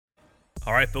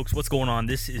All right, folks, what's going on?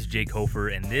 This is Jake Hofer,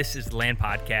 and this is the Land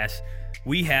Podcast.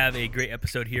 We have a great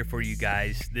episode here for you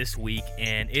guys this week,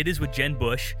 and it is with Jen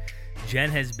Busch.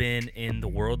 Jen has been in the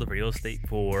world of real estate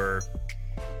for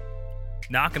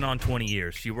knocking on 20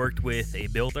 years. She worked with a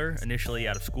builder initially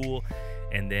out of school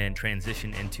and then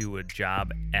transitioned into a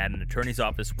job at an attorney's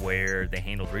office where they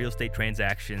handled real estate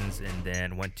transactions, and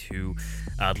then went to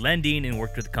lending and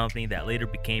worked with a company that later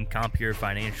became Compure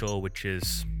Financial, which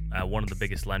is one of the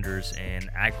biggest lenders in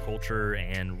agriculture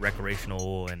and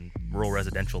recreational and rural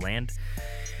residential land.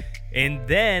 And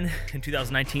then in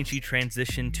 2019, she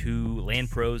transitioned to Land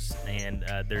Pros and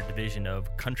their division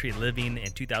of Country Living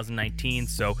in 2019.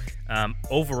 So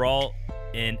overall,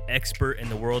 an expert in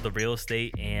the world of real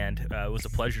estate, and it was a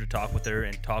pleasure to talk with her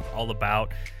and talk all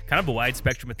about kind of a wide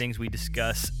spectrum of things. We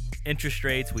discuss interest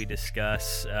rates, we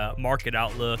discuss market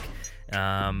outlook,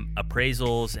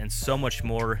 appraisals, and so much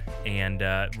more, and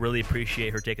really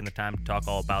appreciate her taking the time to talk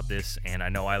all about this, and I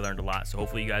know I learned a lot, so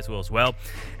hopefully you guys will as well.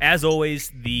 As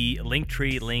always, the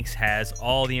Linktree links has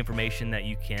all the information that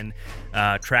you can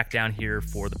track down here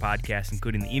for the podcast,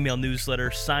 including the email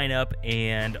newsletter, sign up,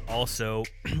 and also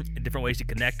different ways to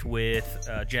connect with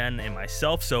Jen and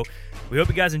myself. So we hope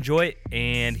you guys enjoy it,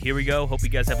 and here we go. Hope you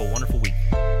guys have a wonderful week.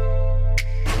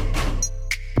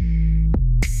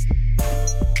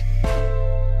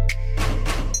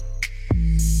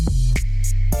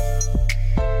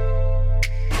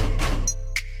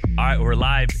 All right, we're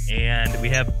live, and we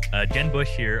have Jen Busch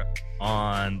here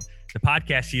on the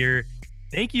podcast here.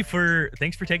 Thanks for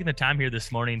taking the time here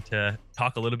this morning to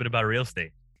talk a little bit about real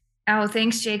estate. Oh,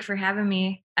 thanks, Jake, for having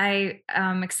me.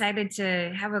 I'm excited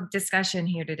to have a discussion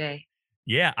here today.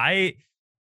 Yeah, I've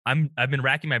been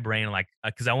racking my brain,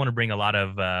 because I want to bring a lot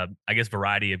of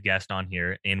variety of guests on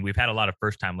here, and we've had a lot of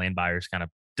first time land buyers kind of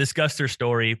discuss their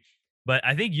story. But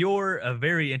I think you're a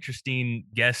very interesting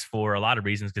guest for a lot of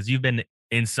reasons, because you've been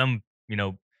in some,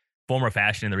 form or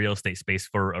fashion in the real estate space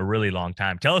for a really long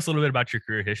time. Tell us a little bit about your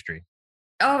career history.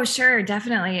 Oh, sure,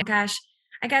 definitely. Gosh,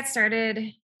 I got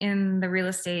started in the real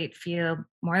estate field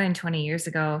more than 20 years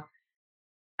ago.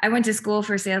 I went to school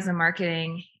for sales and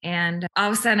marketing, and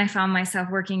all of a sudden I found myself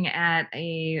working at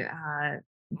a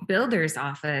builder's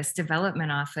office,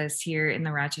 development office here in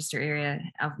the Rochester area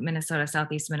of Minnesota,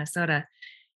 Southeast Minnesota.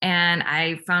 And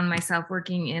I found myself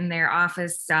working in their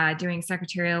office, doing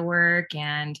secretarial work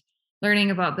and learning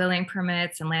about building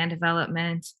permits and land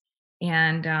development.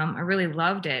 And I really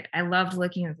loved it. I loved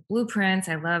looking at the blueprints.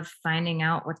 I loved finding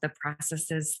out what the process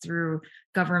is through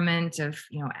government of,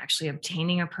 actually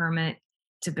obtaining a permit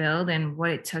to build, and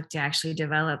what it took to actually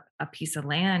develop a piece of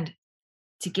land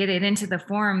to get it into the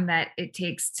form that it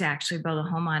takes to actually build a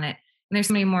home on it. And there's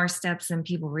so many more steps than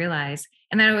people realize.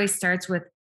 And that always starts with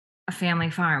a family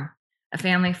farm. A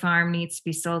family farm needs to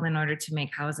be sold in order to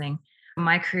make housing.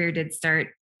 My career did start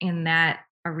in that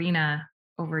arena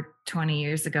over 20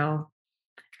 years ago.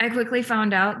 I quickly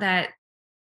found out that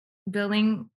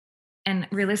building and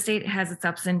real estate has its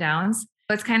ups and downs.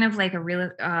 It's kind of like a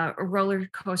roller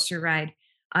coaster ride.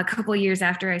 A couple of years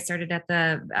after I started at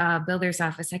the builder's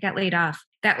office, I got laid off.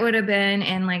 That would have been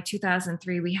in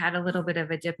 2003. We had a little bit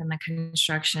of a dip in the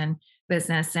construction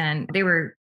business, and they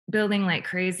were building like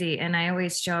crazy. And I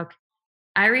always joke,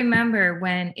 I remember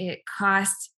when it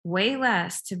cost way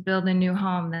less to build a new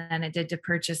home than it did to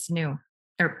purchase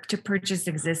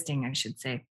existing, I should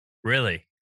say. Really?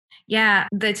 Yeah.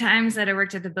 The times that I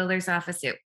worked at the builder's office,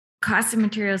 cost of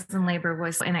materials and labor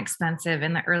was inexpensive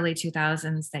in the early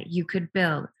 2000s, that you could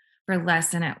build for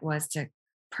less than it was to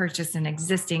purchase an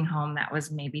existing home that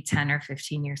was maybe 10 or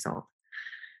 15 years old.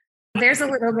 There's a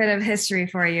little bit of history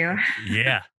for you.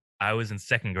 Yeah. I was in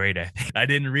second grade, I think. I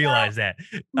didn't realize that.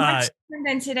 Much different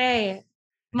than today.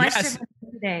 Different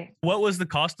than today. What was the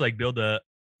cost to build a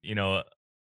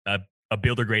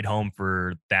builder grade home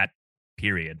for that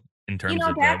period in terms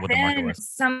of what the market was?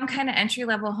 Some kind of entry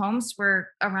level homes were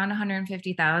around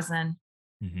 150,000.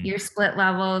 Mm-hmm. Your split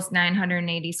levels,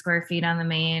 980 square feet on the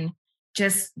main.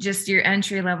 Just your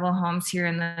entry level homes here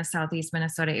in the Southeast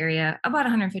Minnesota area, about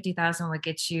 150,000 would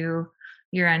get you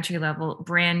your entry level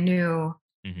brand new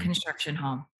construction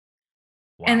home.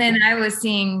 Wow. And then I was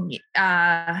seeing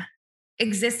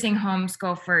existing homes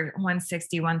go for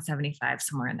 160, 175,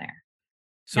 somewhere in there.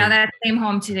 So now that same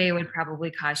home today would probably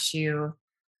cost you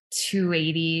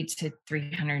 280 to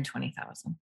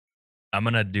 320,000. I'm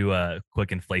going to do a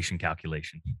quick inflation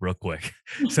calculation real quick.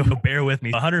 So bear with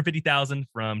me. 150,000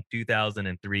 from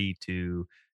 2003 to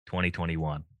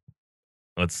 2021.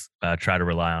 Let's try to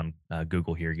rely on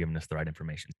Google here, giving us the right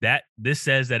information. This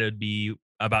says that it would be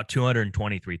about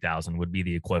 223,000 would be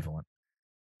the equivalent.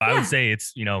 I would say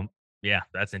it's,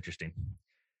 that's interesting.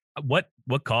 What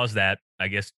caused that, I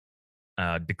guess,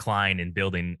 decline in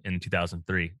building in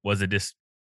 2003? Was it just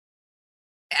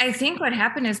I think what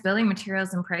happened is building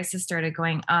materials and prices started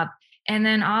going up. And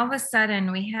then all of a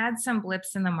sudden, we had some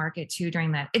blips in the market too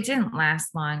during that. It didn't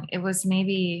last long. It was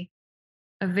maybe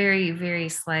a very, very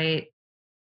slight,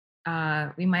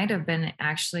 we might have been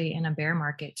actually in a bear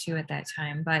market too at that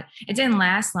time, but it didn't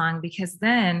last long because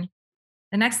then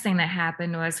the next thing that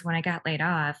happened was when I got laid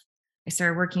off, I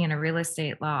started working in a real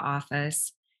estate law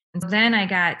office. And then I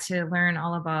got to learn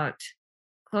all about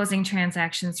closing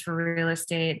transactions for real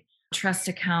estate, trust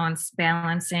accounts,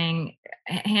 balancing,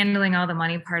 handling all the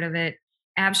money part of it,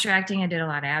 abstracting. I did a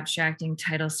lot of abstracting,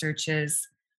 title searches.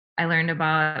 I learned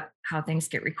about how things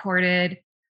get recorded,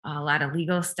 a lot of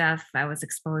legal stuff I was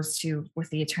exposed to with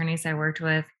the attorneys I worked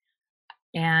with.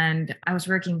 And I was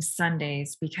working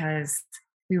Sundays because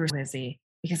we were busy,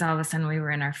 because all of a sudden we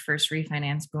were in our first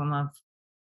refinance boom of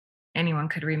anyone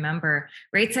could remember.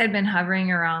 Rates had been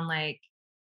hovering around like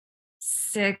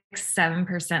 6,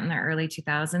 7% in the early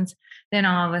 2000s. Then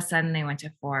all of a sudden they went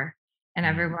to 4, and mm,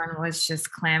 everyone was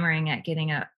just clamoring at getting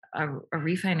a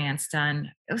refinance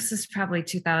done. It was just probably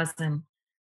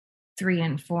 2003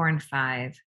 and 4 and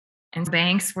 5. And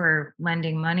banks were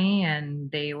lending money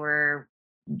and they were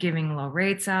giving low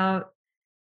rates out.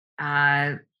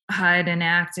 Uh, HUD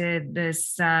enacted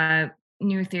this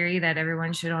new theory that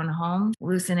everyone should own a home.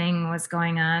 Loosening was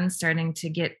going on, starting to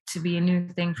get to be a new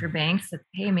thing for banks. That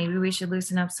hey, maybe we should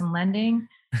loosen up some lending.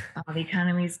 The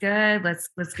economy's good. Let's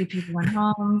get people in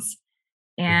homes,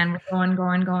 and we're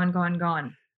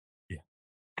going. yeah.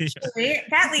 Actually,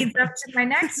 that leads up to my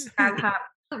next job hop.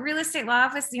 Real estate law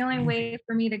office. The only way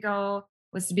for me to go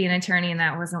was to be an attorney, and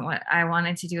that wasn't what I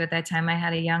wanted to do at that time. I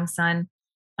had a young son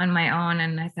on my own,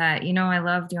 and I thought, I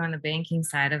love doing the banking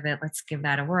side of it. Let's give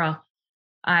that a whirl.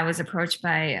 I was approached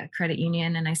by a credit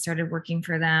union and I started working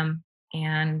for them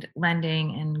and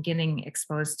lending and getting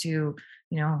exposed to,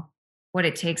 what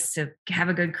it takes to have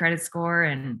a good credit score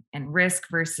and risk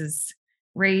versus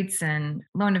rates and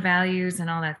loan to values and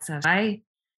all that stuff. I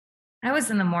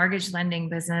was in the mortgage lending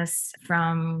business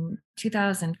from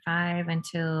 2005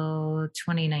 until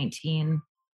 2019.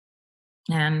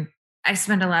 And I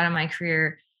spent a lot of my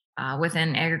career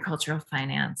within agricultural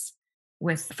finance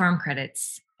with farm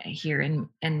credits here in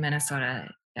Minnesota.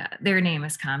 Their name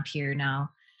is Compeer now.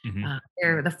 Mhm.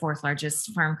 They're the 4th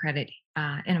largest farm credit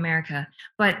in America.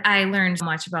 But I learned so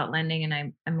much about lending, and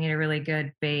I made a really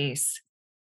good base.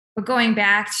 But going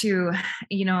back to,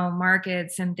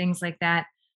 markets and things like that,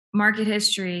 market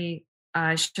history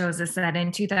shows us that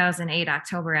in 2008,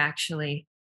 October, actually,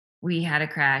 we had a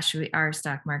crash. Our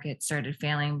stock market started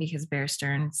failing because Bear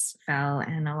Stearns fell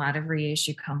and a lot of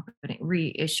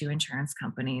reissue insurance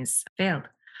companies failed.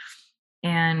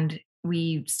 And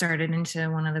we started into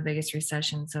one of the biggest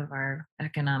recessions of our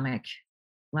economic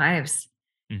lives.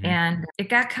 Mhm. And it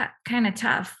got kind of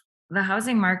tough. The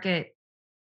housing market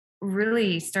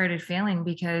really started failing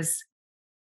because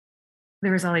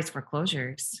there was all these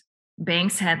foreclosures.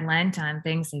 Banks had lent on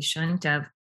things they shouldn't have.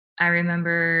 I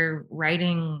remember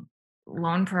writing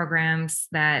loan programs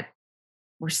that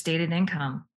were stated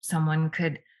income. Someone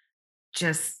could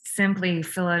just simply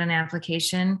fill out an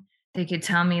application. They could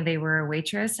tell me they were a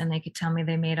waitress and they could tell me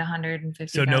they made So no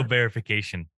 150,000.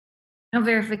 verification. No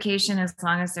verification as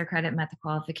long as their credit met the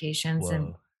qualifications. And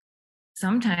Whoa.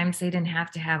 sometimes they didn't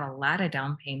have to have a lot of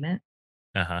down payment.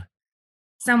 Uh-huh.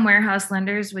 Some warehouse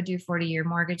lenders would do 40-year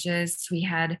mortgages. We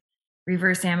had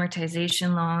reverse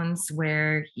amortization loans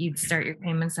where you'd start your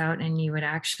payments out and you would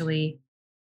actually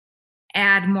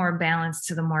add more balance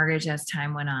to the mortgage as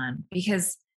time went on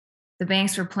because the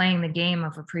banks were playing the game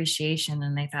of appreciation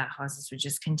and they thought houses would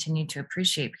just continue to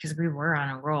appreciate because we were on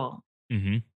a roll.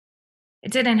 Mhm.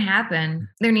 It didn't happen.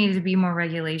 There needed to be more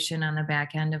regulation on the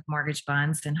back end of mortgage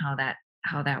bonds and how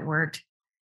that worked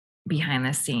behind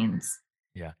the scenes.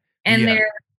 Yeah. And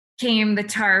there came the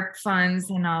TARP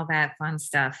funds and all that fun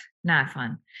stuff. Not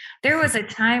fun. There was a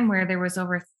time where there was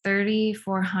over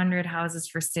 3,400 houses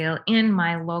for sale in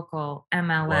my local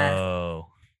MLS. Whoa.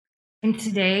 And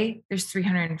today there's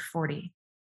 340.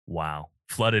 Wow.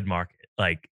 Flooded market.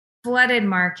 Like, Flooded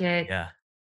market. yeah.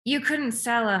 You couldn't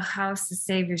sell a house to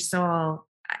save your soul.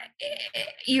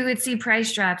 You would see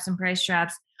price drops and price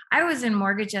drops. I was in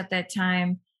mortgage at that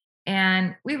time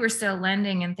and we were still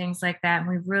lending and things like that. And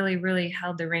we really, really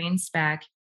held the reins back.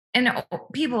 And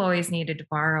people always needed to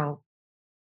borrow.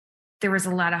 There was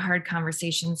a lot of hard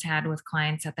conversations had with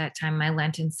clients at that time. I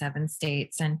lent in 7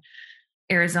 states and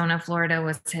Arizona, Florida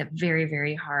was hit very,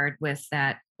 very hard with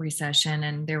that recession.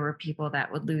 And there were people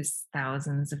that would lose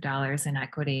thousands of dollars in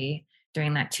equity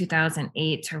during that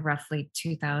 2008 to roughly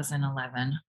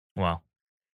 2011. Wow.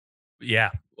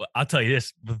 Yeah, well, I'll tell you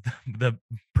this: the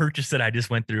purchase that I just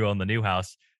went through on the new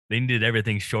house, they needed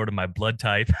everything short of my blood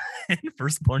type and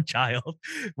firstborn child,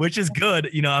 which is good.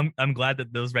 I'm glad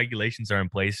that those regulations are in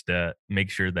place to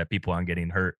make sure that people aren't getting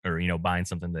hurt or buying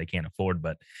something they can't afford.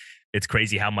 But it's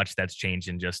crazy how much that's changed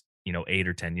in just 8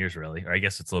 or 10 years, really. Or I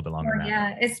guess it's a little bit longer Well, than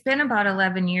that. yeah, it's been about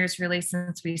 11 years really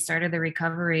since we started the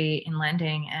recovery in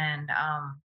lending, and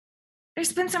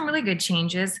there's been some really good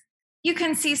changes. You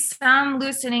can see some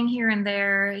loosening here and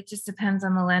there. It just depends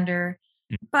on the lender.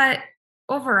 Mm. But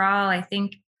overall, I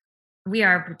think we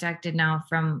are protected now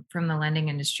from the lending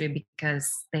industry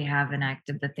because they have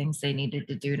enacted the things they needed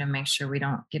to do to make sure we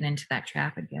don't get into that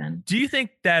trap again. Do you think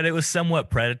that it was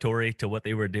somewhat predatory to what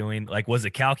they were doing? Like, was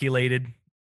it calculated?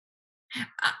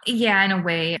 Yeah, in a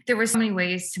way. There were so many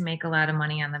ways to make a lot of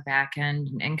money on the back end,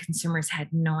 and consumers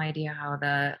had no idea how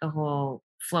the whole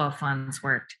flow of funds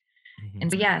worked. Mhm.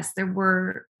 And so, yes, there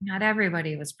were not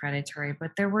everybody was predatory,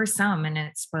 but there were some, and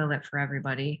it spoiled it for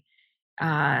everybody.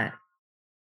 Uh,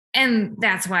 and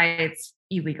that's why it's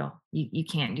illegal. You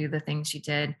can't do the things you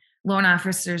did. Loan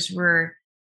officers were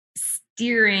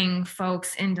steering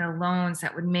folks into loans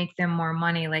that would make them more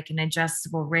money, like an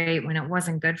adjustable rate when it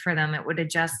wasn't good for them. It would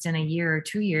adjust in a year or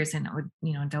 2 years and it would,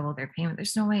 double their payment.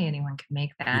 There's no way anyone can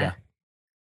make Yeah. that.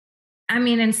 I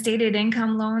mean, in stated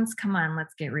income loans, come on,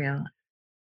 let's get real.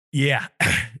 Yeah.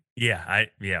 Yeah,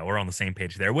 we're on the same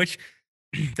page there, which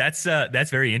that's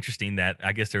very interesting that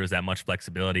I guess there was that much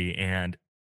flexibility and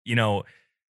you know,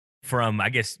 from I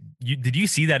guess you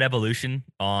see that evolution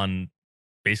on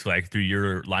basically like through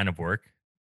your line of work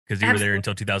because you were there Absolutely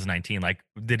until 2019. Like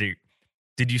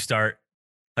did you start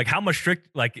like how much strict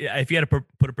like if you had to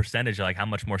put a percentage like how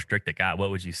much more strict it got,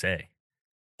 what would you say?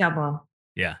 double,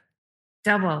 Yeah.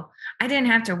 double. I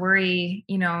didn't have to worry,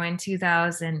 in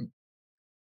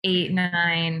 2008,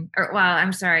 9, or well,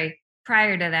 I'm sorry,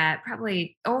 prior to that,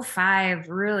 probably '05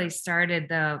 really started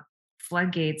the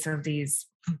floodgates of these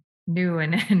new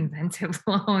and inventive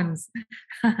loans.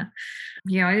 It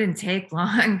didn't take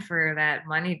long for that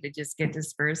money to just get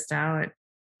dispersed out.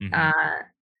 Mhm. Uh,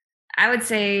 I would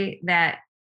say that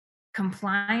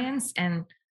compliance and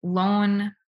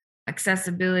loan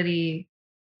accessibility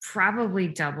probably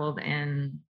doubled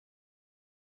in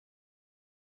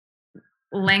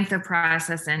length of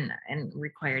process and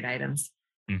required items.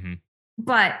 Mhm.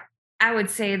 But I would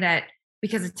say that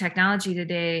because of technology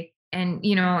today and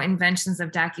inventions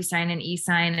of DocuSign and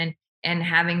eSign and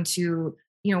having to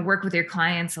work with your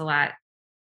clients a lot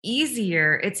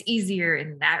easier, it's easier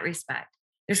in that respect.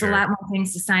 There's a Sure. lot more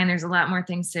things to sign, there's a lot more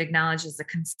things to acknowledge as a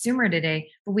consumer today,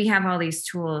 but we have all these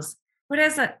tools. But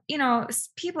as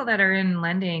people that are in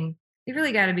lending, they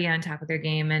really got to be on top of their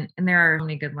game, and there are so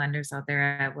many good lenders out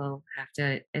there. I will have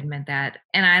to admit that.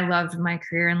 And I loved my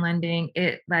career in lending.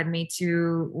 It led me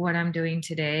to what I'm doing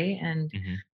today, and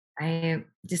Mhm. I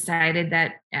decided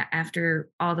that after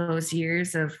all those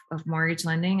years of mortgage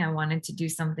lending, I wanted to do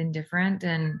something different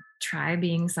and try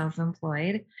being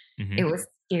self-employed. It Mhm. was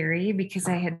scary because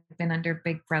I had been under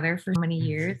Big Brother for so many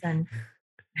years and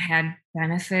I had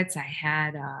benefits. I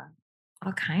had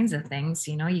all kinds of things.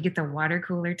 You get the water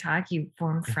cooler talk. You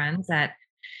form friends at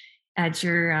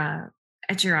your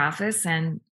at your office,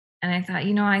 and I thought,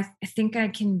 I think I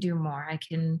can do more. I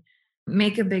can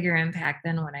make a bigger impact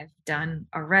than what I've done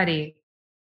already.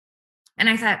 And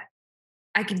I thought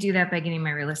I could do that by getting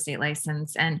my real estate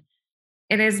license. And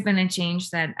it has been a change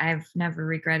that I've never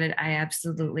regretted. I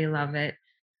absolutely love it.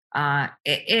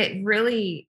 It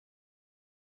really,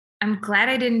 I'm glad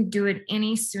I didn't do it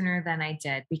any sooner than I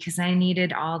did because I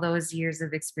needed all those years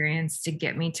of experience to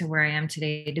get me to where I am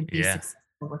today to be Yeah.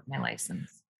 successful with my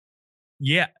license.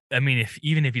 Yeah, I mean, if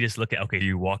even if you just look at okay,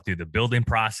 you walk through the building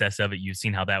process of it, you've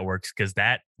seen how that works because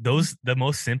that those the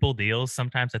most simple deals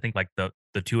sometimes I think like the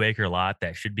 2 acre lot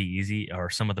that should be easy are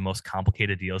some of the most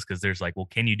complicated deals because there's like, well,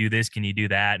 can you do this? Can you do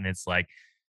that? And it's like,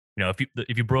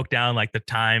 if you broke down like the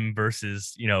time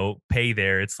versus pay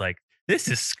there, it's like this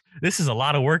is a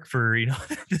lot of work for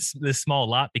this small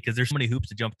lot because there's so many hoops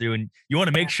to jump through, and you want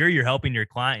to make sure you're helping your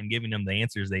client and giving them the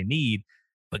answers they need.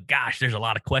 But gosh, there's a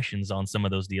lot of questions on some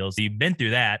of those deals. You've been through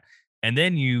that. And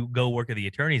then you go work at the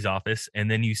attorney's office, and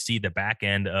then you see the back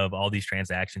end of all these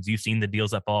transactions. You've seen the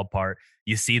deals that fall apart.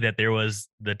 You see that there was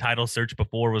the title search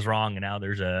before was wrong, and now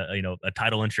there's a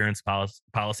title insurance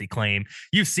policy claim.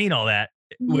 You've seen all that,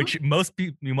 Mhm. which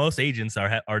most agents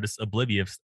are just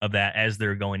oblivious of that as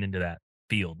they're going into that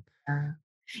field. Uh,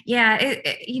 yeah,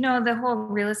 the whole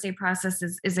real estate process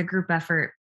is a group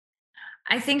effort.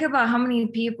 I think about how many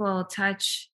people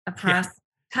Yeah.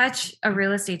 touch a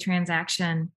real estate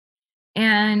transaction,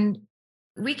 and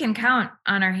we can count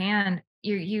on our hand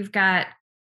you've got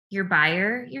your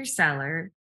buyer, your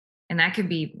seller, and that could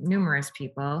be numerous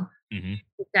people. Hmm.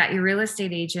 You've got your real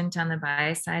estate agent on the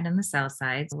buy side and the sell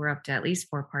side. So we're up to at least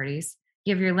four parties.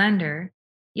 You have your lender.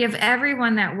 You have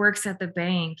everyone that works at the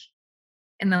bank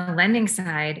in the lending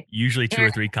side. Usually two And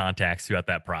or three contacts throughout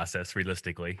that process,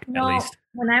 realistically, at no, least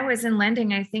when I was in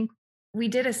lending, I think we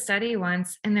did a study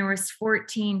once and there was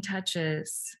 14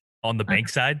 touches on the on, bank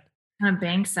side. on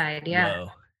bank side. Yeah.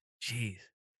 Whoa, jeez.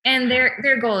 And Wow.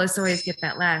 their goal is to always get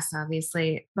that last,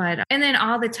 obviously. But and then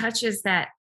all the touches that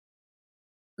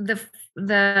the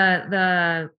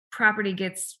the property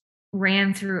gets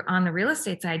ran through on the real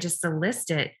estate side just to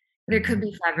list it. There could Hmm.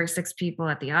 be five or six people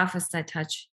at the office that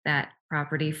touch that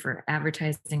property for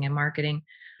advertising and marketing.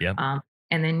 Yep. Um,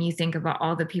 and then you think about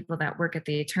all the people that work at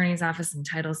the attorney's office and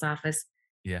title's office.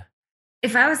 Yeah.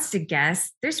 If I was to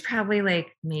guess, there's probably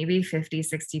like maybe 50,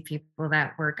 60 people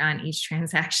that work on each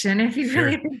transaction if you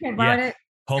really Sure. think Yeah. about it.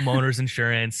 Homeowners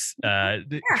insurance, Yeah.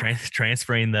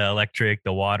 transferring the electric,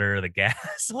 the water, the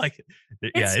gas. Like, yeah,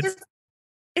 It's just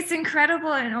it's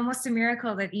incredible and almost a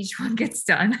miracle that each one gets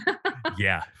done.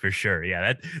 yeah, for sure.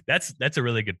 Yeah, that's a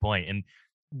really good point. And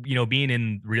being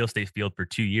in real estate field for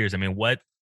 2 years, I mean, what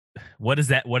has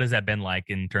that been like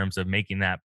in terms of making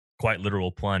that quite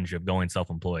literal plunge of going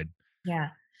self-employed?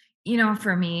 Yeah.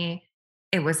 For me,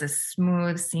 it was a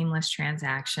smooth, seamless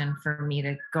transaction for me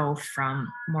to go from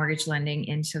mortgage lending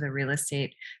into the real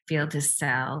estate field to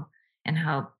sell and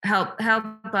help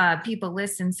people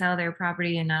list and sell their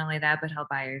property, and not only that, but help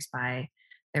buyers buy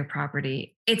their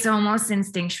property. It's almost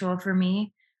instinctual for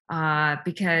me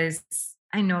because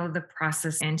I know the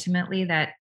process intimately. That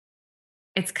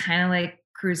it's kind of like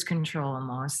cruise control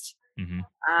almost. Hmm.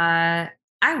 Uh,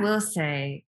 I will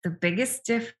say the biggest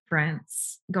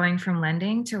difference going from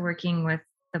lending to working with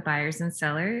the buyers and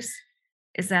sellers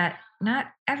is that not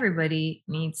everybody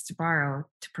needs to borrow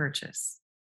to purchase.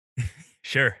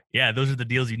 Sure. Yeah, those are the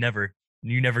deals you never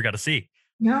got to see.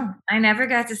 No, I never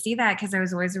got to see that because I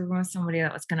was always working with somebody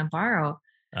that was going to borrow.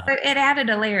 Uh, But it added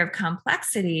a layer of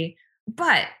complexity.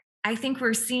 But I think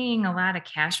we're seeing a lot of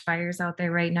cash buyers out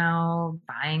there right now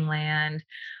buying land.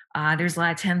 There's a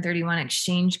lot of 1031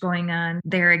 exchange going on.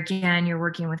 There again, you're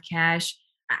working with cash.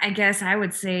 I guess I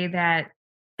would say that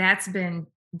that's been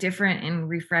different and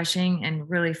refreshing and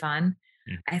really fun.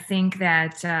 mm, I think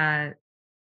that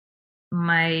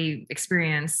my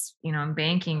experience, in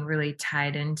banking really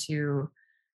tied into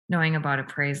knowing about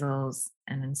appraisals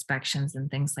and inspections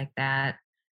and things like that.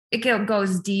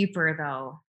 Goes deeper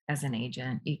though as an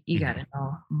agent. You got mhm. to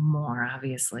know more,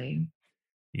 obviously.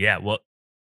 Yeah, well,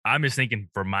 I'm just thinking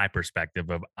from my perspective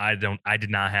of I did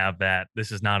not have that.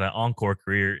 This is not an encore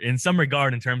career in some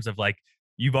regard in terms of like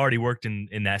you've already worked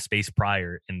in that space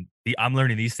prior, and I'm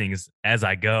learning these things as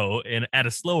I go and at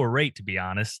a slower rate, to be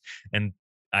honest. And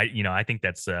I think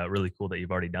that's really cool that you've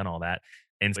already done all that,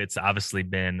 and it's obviously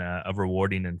been a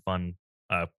rewarding and fun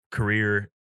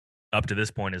career up to this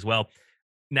point as well.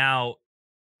 Now,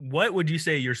 what would you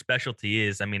say your specialty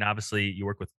is? I mean, obviously you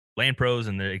work with land pros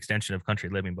and the extension of country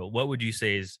living, but what would you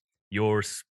say is your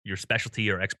specialty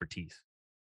or expertise?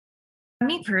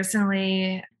 Me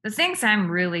personally, the things I'm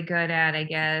really good at, I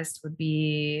guess, would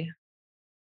be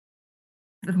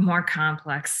the more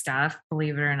complex stuff,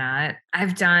 believe it or not.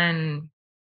 I've done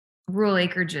rural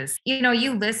acreages.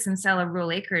 You list and sell a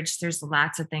rural acreage, there's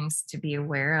lots of things to be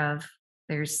aware of.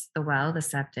 There's the well, the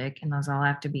septic, and those all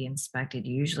have to be inspected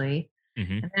usually.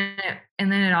 Hmm.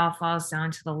 And then it all falls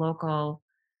down to the local,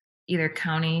 either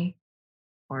county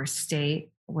or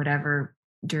state, whatever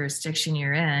jurisdiction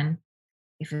you're in.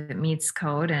 If it meets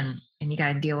code, and you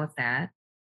got to deal with that.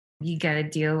 You got to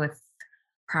deal with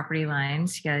property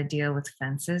lines, you got to deal with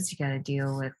fences, you got to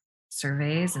deal with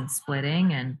surveys and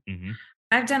splitting. And Hmm.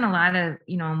 I've done a lot of,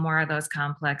 more of those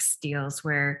complex deals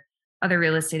where other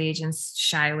real estate agents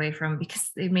shy away from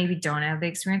because they maybe don't have the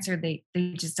experience, or they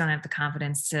just don't have the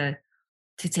confidence to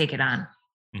take it on,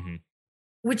 Hmm.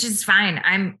 which is fine.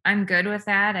 I'm good with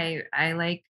that. I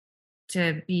like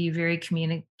to be very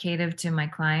communicative to my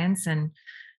clients and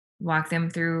walk them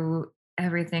through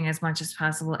everything as much as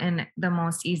possible in the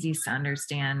most easiest to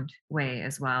understand way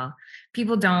as well.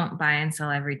 People don't buy and sell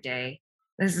every day.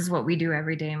 This is what we do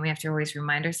every day, and we have to always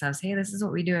remind ourselves, hey, this is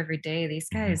what we do every day. These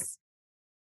Hmm. guys,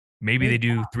 Maybe they they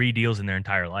do 3 deals in their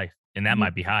entire life, and that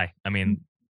might be high. I mean,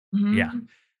 yeah, Mhm.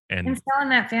 And and selling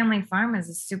that family farm is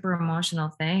a super emotional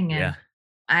thing. yeah.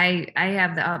 And I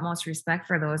have the utmost respect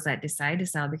for those that decide to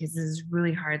sell because this is a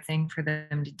really hard thing for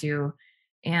them to do.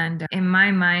 And in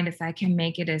my mind, if I can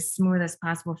make it as smooth as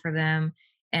possible for them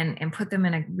and put them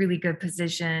in a really good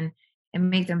position and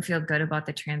make them feel good about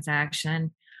the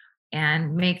transaction,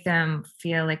 and make them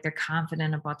feel like they're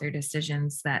confident about their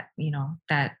decisions. That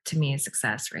to me is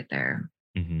success right there.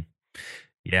 Hmm.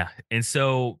 Yeah. And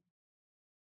so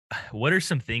what are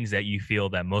some things that you feel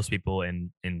that most people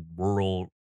in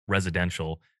rural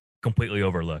residential completely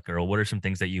overlook, or what are some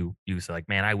things that you say like,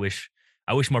 man, I wish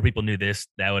more people knew this,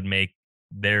 that would make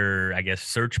their, I guess,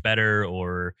 search better,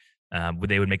 or would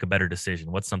they would make a better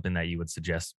decision? What's something that you would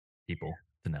suggest people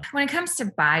to know? When it comes to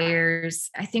buyers,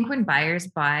 I think when buyers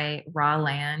buy raw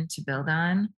land to build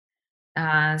on,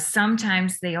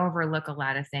 sometimes they overlook a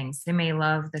lot of things. They may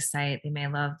love the site, they may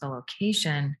love the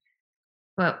location,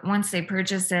 but once they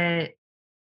purchase it,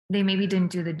 they maybe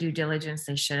didn't do the due diligence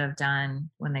they should have done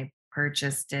when they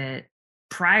purchased it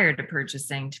prior to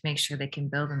purchasing to make sure they can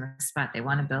build in the spot they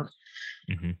want to build.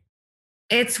 Hmm.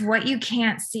 It's what you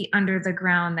can't see under the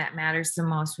ground that matters the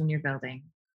most when you're building.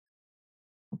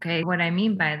 Okay. What I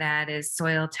mean by that is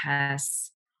soil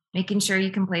tests, making sure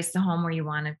you can place the home where you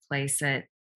want to place it,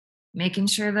 making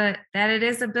sure that it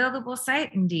is a buildable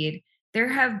site indeed. There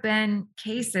have been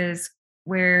cases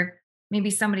where maybe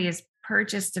somebody has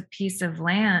purchased a piece of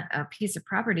land, a piece of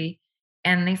property,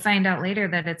 and they find out later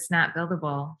that it's not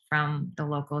buildable from the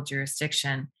local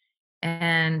jurisdiction,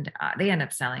 and they end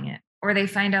up selling it. Or they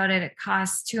find out it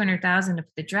costs 200,000 to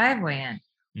put the driveway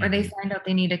in, or they Hmm. find out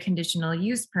they need a conditional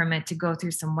use permit to go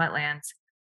through some wetlands.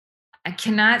 I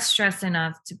cannot stress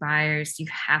enough to buyers, you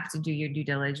have to do your due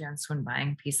diligence when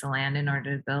buying a piece of land in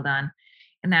order to build on.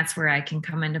 And that's where I can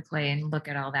come into play and look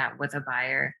at all that with a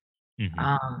buyer. Hmm.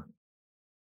 Um,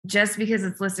 just because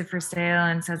it's listed for sale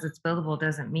and says it's buildable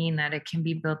doesn't mean that it can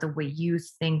be built the way you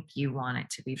think you want it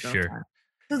to be built Sure. on.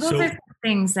 So those are So some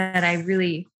things that I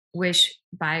really wish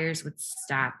buyers would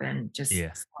stop and just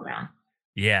yeah. slow down.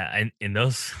 Yeah, and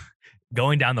those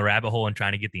going down the rabbit hole and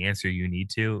trying to get the answer you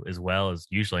need to as well is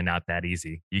usually not that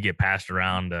easy. You get passed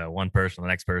around one person, the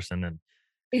next person, and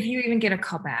If you even get a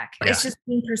call back, yeah, it's just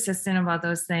being persistent about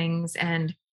those things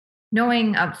and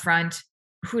knowing upfront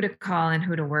who to call and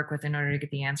who to work with in order to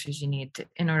get the answers you need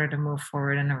in order to move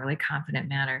forward in a really confident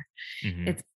manner. hmm,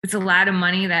 It's a lot of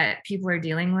money that people are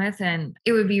dealing with, and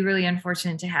it would be really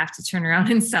unfortunate to have to turn around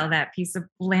and sell that piece of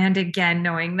land again,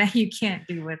 knowing that you can't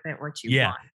do with it what you yeah.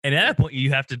 want. And at that point,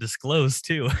 you have to disclose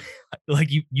too, like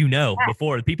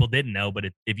before people didn't know, but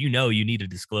if you know, you need to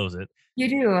disclose it. You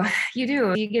do, you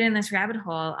do. You get in this rabbit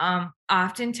hole.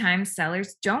 Oftentimes,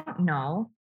 sellers don't know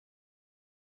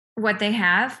what they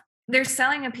have. They're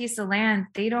selling a piece of land.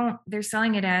 They're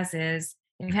selling it as is.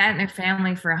 They've had it in their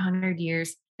family for 100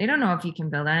 years. They don't know if you can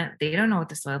build on it. They don't know what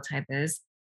the soil type is.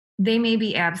 They may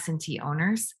be absentee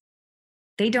owners.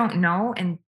 They don't know,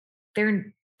 and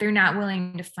they're not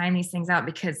willing to find these things out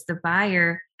because the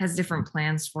buyer has different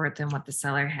plans for it than what the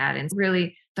seller had. And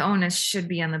really the onus should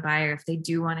be on the buyer if they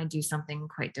do want to do something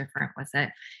quite different with it.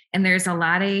 And there's a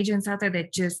lot of agents out there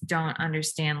that just don't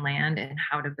understand land and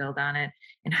how to build on it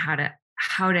and how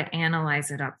to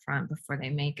analyze it up front before they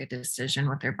make a decision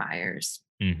with their buyers.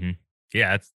 Hmm.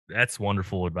 Yeah, that's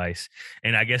wonderful advice.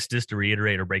 And I guess just to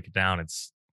reiterate or break it down,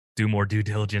 it's do more due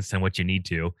diligence than what you need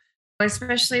to.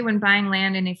 Especially when buying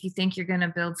land, and if you think you're going to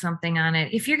build something on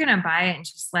it, if you're going to buy it and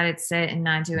just let it sit and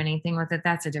not do anything with it,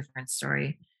 that's a different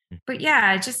story. But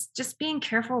yeah, just being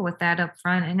careful with that up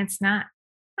front, and it's not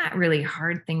really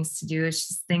hard things to do, it's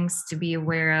just things to be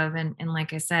aware of. And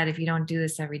like I said, if you don't do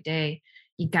this every day,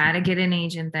 you got to get an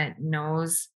agent that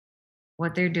knows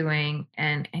what they're doing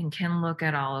and can look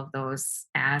at all of those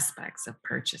aspects of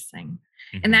purchasing.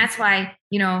 And Hmm. that's why,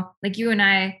 like you and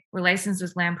I were licensed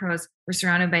with Land Pros, we're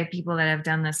surrounded by people that have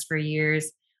done this for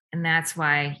years. And that's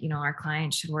why, our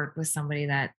clients should work with somebody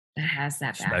that has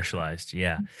that background. Specialized.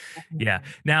 Yeah. Yeah.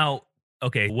 Definitely. Now,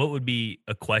 okay, what would be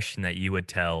a question that you would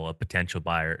tell a potential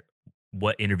buyer?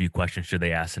 What interview questions should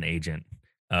they ask an agent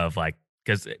of like,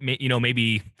 because,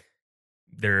 maybe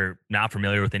they're not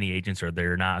familiar with any agents or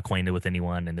they're not acquainted with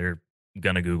anyone and they're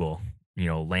going to Google,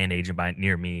 land agent by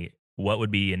near me. What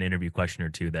would be an interview question or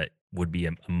two that would be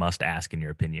a must ask in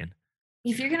your opinion?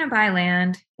 If you're going to buy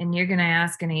land and you're going to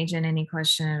ask an agent any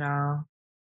question at all,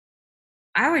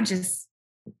 I would just,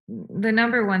 the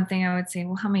number one thing I would say,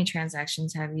 well, how many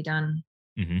transactions have you done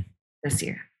Hmm. this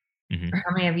year? Hmm. Or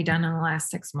how many have you done in the last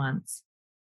 6 months?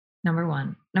 Number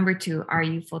one. Number two, are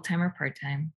you full time or part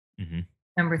time? Hmm.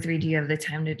 Number three, do you have the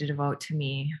time to devote to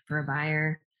me for a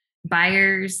buyer?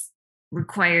 Buyers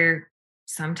require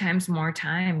sometimes more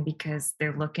time because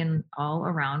they're looking all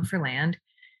around for land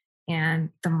and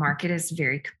the market is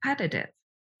very competitive.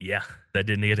 Yeah. That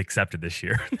didn't get accepted this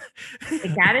year. They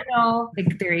got to know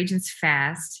their agents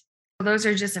fast. So those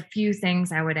are just a few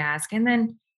things I would ask. And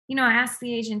then, ask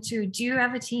the agent too, do you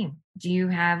have a team? Do you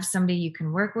have somebody you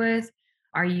can work with?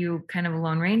 Are you kind of a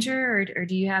lone ranger, or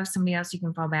do you have somebody else you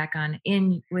can fall back on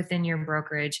in within your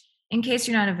brokerage in case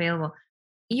you're not available?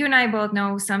 You and I both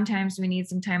know sometimes we need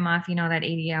some time off, that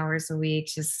 80 hours a week.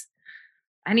 Just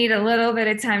I need a little bit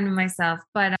of time to myself.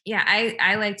 But yeah,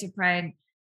 I like to pride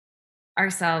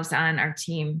ourselves on our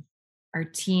team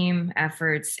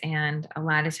efforts. And a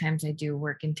lot of times I do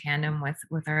work in tandem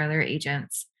with our other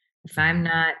agents. If Mhm. I'm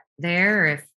not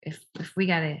there, if we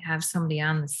got to have somebody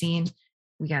on the scene,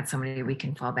 we got somebody we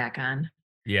can fall back on.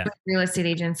 Yeah. But real estate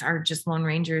agents are just lone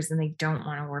rangers and they don't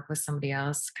want to work with somebody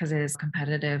else because it is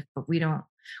competitive. But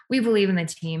we believe in the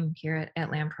team here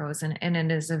at Land Pros, and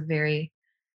it is a very,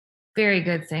 very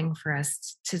good thing for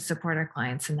us to support our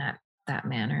clients in that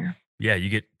manner. Yeah, you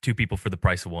get two people for the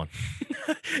price of one.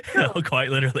 True. Quite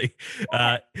literally.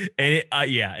 Yeah.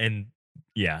 Yeah, and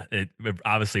yeah,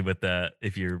 obviously with the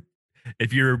if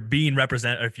you're being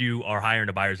represented, if you are hiring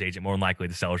a buyer's agent, more than likely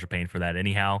the sellers are paying for that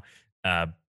anyhow. Uh,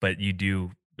 but you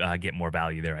do get more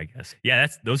value there, I guess. Yeah,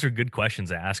 those are good questions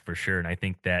to ask for sure. And I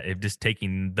think that if just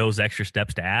taking those extra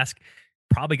steps to ask,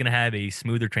 probably going to have a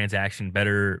smoother transaction,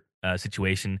 better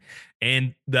situation.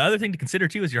 And the other thing to consider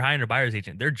too is you're hiring a buyer's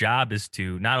agent. Their job is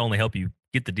to not only help you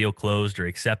get the deal closed or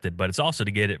accepted, but it's also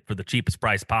to get it for the cheapest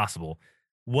price possible.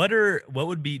 What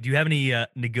would be? Do you have any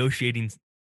negotiating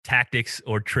tactics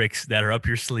or tricks that are up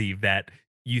your sleeve that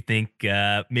you think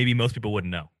maybe most people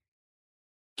wouldn't know?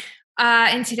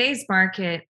 In today's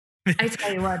market, I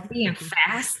tell you what, being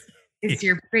fast Yeah. is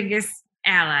your biggest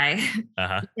ally. Uh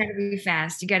huh. You gotta be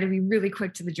fast. You gotta be really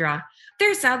quick to the draw.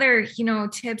 There's other,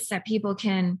 tips that people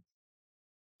can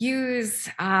use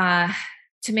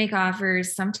to make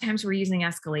offers. Sometimes we're using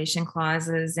escalation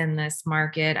clauses in this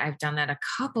market. I've done that a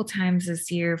couple times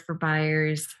this year for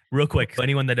buyers. Real quick, for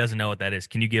anyone that doesn't know what that is,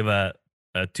 can you give a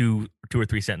two or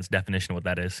three sentence definition of what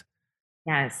that is?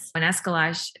 Yes. An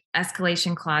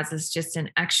escalation clause is just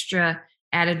an extra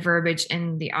added verbiage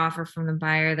in the offer from the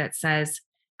buyer that says,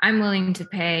 I'm willing to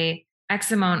pay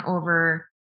X amount over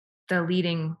the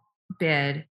leading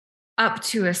bid up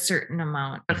to a certain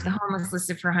amount. If the Mhm. home is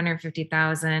listed for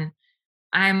 150,000,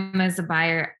 I'm as a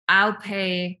buyer, I'll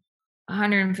pay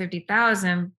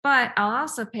 150,000, but I'll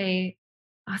also pay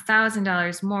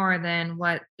 $1,000 more than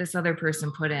what this other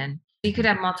person put in. You could Mhm.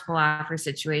 have multiple offer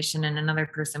situation and another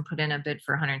person put in a bid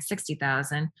for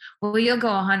 160,000. Well, you'll go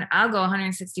 100, I'll go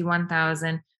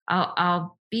 161,000.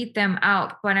 I'll beat them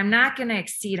out, but I'm not going to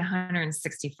exceed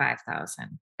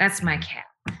 165,000. That's my Mhm. cap.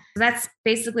 So that's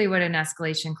basically what an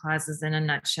escalation clause is in a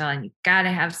nutshell. And you got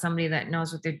to have somebody that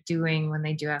knows what they're doing when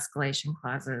they do escalation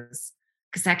clauses,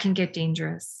 because that can get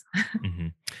dangerous.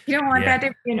 Mhm. You don't want Yeah. that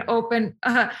to be an open,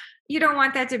 you don't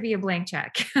want that to be a blank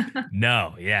check.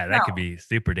 No. Yeah, No, that could be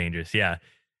super dangerous. Yeah.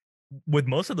 With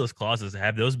most of those clauses,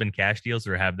 have those been cash deals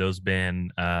or have those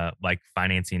been like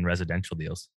financing residential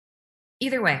deals?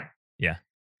 either way. Yeah.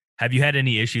 Have you had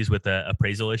any issues with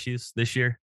appraisal issues this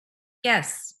year?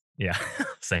 Yes. Yeah,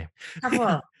 same.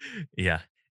 Couple. Yeah,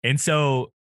 and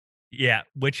so yeah,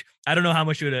 which I don't know how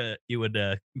much it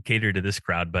would cater to this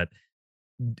crowd, but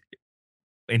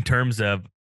in terms of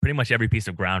pretty much every piece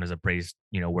of ground is appraised,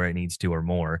 where it needs to or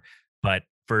more. But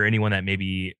for anyone that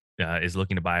maybe is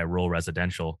looking to buy a rural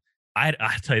residential, I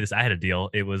tell you this, I had a deal.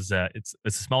 It was it's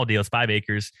a small deal. It's 5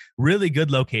 acres, really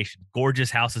good location,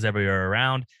 gorgeous houses everywhere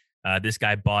around. This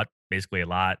guy bought basically a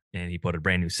lot, and he put a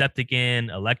brand new septic in,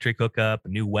 electric hookup, a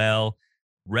new well,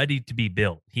 ready to be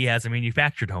built. He has a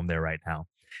manufactured home there right now,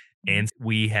 Mhm. and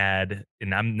we had,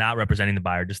 and I'm not representing the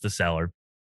buyer, just the seller,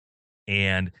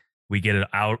 and we get it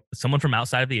out. Someone from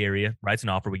outside of the area writes an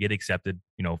offer. We get accepted.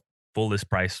 Full list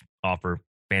price offer.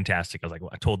 Fantastic. I was like, well,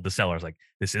 I told the seller, I was like,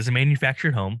 this is a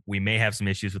manufactured home. We may have some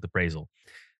issues with appraisal.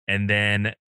 And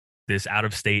then this out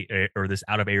of state or this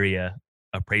out of area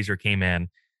appraiser came in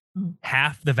Mhm.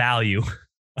 half the value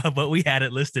of what we had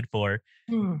it listed for.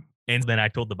 Mm. And then I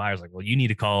told the buyers, like, well, you need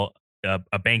to call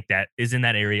a bank that is in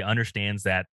that area, understands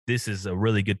that this is a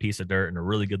really good piece of dirt and a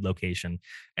really good location.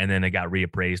 And then it got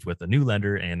reappraised with a new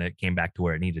lender and it came back to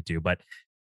where it needed to. But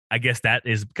I guess that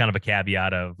is kind of a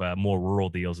caveat of more rural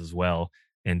deals as well.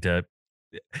 And do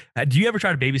you ever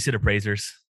try to babysit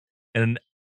appraisers? And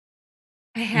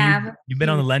I you've have a you've been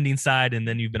on the few. lending side and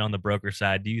then you've been on the broker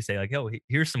side. Do you say like, oh,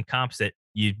 here's some comps that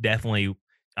you definitely,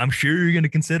 I'm sure you're going to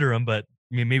consider them, but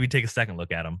maybe take a second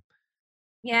look at them.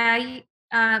 Yeah,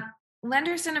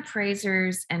 lenders and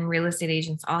appraisers and real estate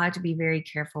agents all have to be very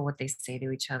careful what they say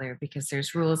to each other because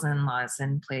there's rules and laws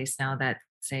in place now that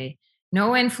say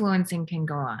no influencing can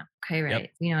go on. Okay, Yep.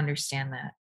 right. We understand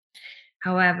that.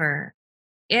 However,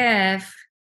 if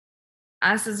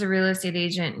us as a real estate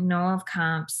agent know of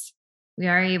comps, we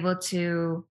are able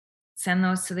to send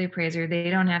those to the appraiser. They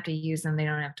don't have to use them. They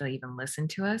don't have to even listen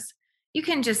to us. You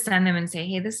can just send them and say,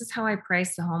 hey, this is how I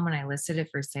priced the home when I listed it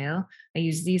for sale. I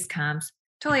use these comps.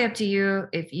 Totally up to you.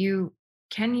 If you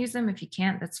can use them, if you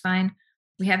can't, that's fine.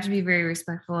 We have to be very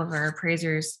respectful of our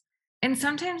appraisers. And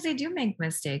sometimes they do make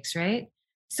mistakes, right?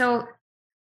 So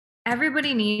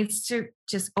everybody needs to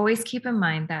just always keep in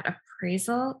mind that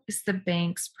appraisal is the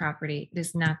bank's property. It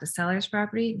is not the seller's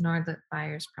property nor the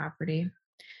buyer's property.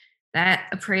 That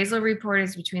appraisal report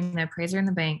is between the appraiser and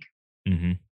the bank.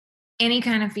 Mm-hmm. Any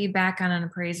kind of feedback on an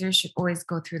appraiser should always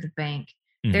go through the bank.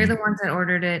 They're Mm-hmm. the ones that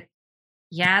ordered it.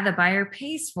 Yeah, the buyer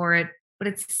pays for it, but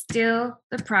it's still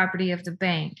the property of the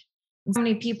bank. And so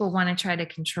many people want to try to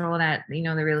control that, the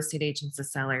real estate agents, the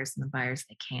sellers, and the buyers,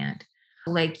 they can't.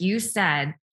 Like you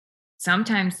said,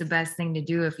 sometimes the best thing to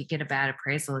do if you get a bad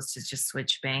appraisal is to just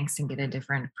switch banks and get a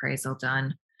different appraisal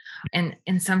done. And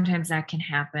sometimes that can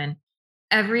happen.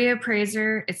 Every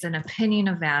appraiser, it's an opinion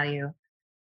of value.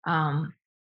 Um,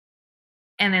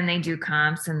 and then they do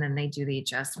comps and then they do the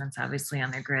adjustments obviously on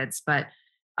their grids. But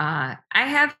I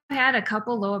have had a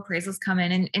couple low appraisals come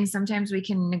in, and sometimes we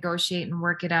can negotiate and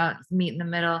work it out, meet in the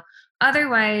middle.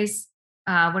 Otherwise,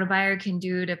 what a buyer can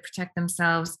do to protect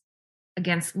themselves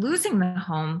against losing the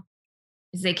home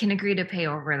is they can agree to pay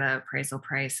over the appraisal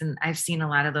price. And I've seen a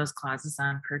lot of those clauses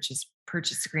on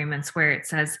purchase agreements where it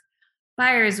says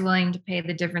buyer is willing to pay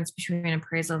the difference between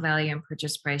appraisal value and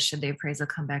purchase price should the appraisal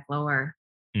come back lower.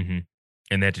 Mm-hmm.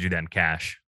 And they have to do that in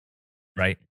cash,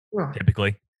 right? Sure.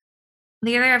 Typically.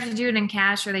 They either have to do it in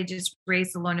cash or they just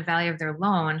raise the loan to value of their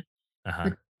loan. Uh-huh.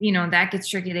 But that gets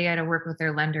tricky. They got to work with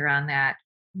their lender on that.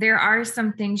 There are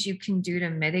some things you can do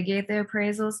to mitigate the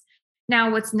appraisals.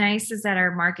 Now, what's nice is that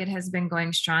our market has been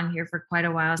going strong here for quite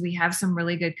a while. We have some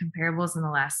really good comparables in the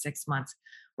last 6 months.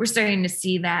 We're starting to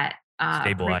see that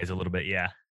Stabilize a little bit. Yeah.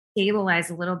 stabilize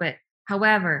a little bit.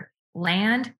 However,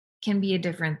 land can be a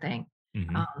different thing.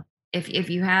 Mm-hmm. If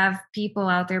you have people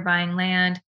out there buying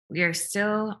land, we are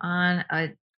still on a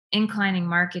inclining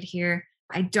market here.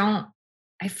 I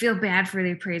feel bad for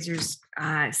the appraisers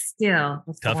still.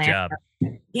 With Tough job.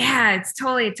 Yeah, it's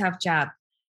totally a tough job.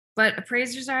 But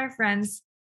appraisers are our friends.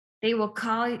 They will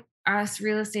call us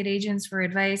real estate agents for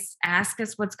advice, ask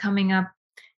us what's coming up,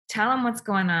 tell them what's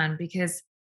going on, because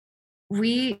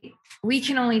we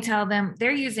can only tell them.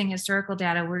 They're using historical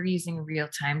data, we're using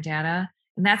real-time data.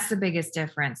 And that's the biggest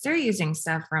difference. They're using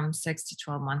stuff from 6 to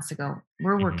 12 months ago.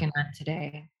 We're working on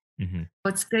today. Mm-hmm.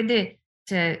 It's good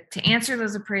to answer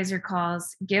those appraiser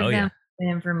calls, give them the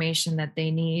information that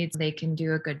they need. So they can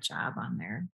do a good job on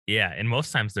there. Yeah. And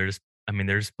most times they're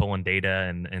just pulling data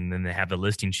and then they have the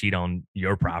listing sheet on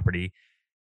your property.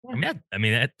 Yeah.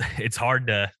 It's hard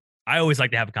I always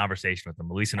like to have a conversation with them,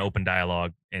 at least an open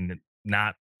dialogue, and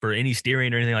not for any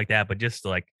steering or anything like that, but just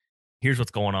like, here's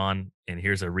what's going on and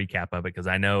here's a recap of it. Cause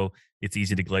I know it's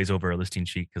easy to glaze over a listing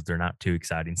sheet because they're not too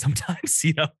exciting sometimes,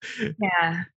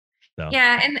 Yeah. So.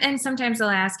 Yeah. And sometimes they'll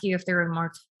ask you if there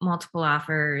were multiple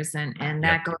offers and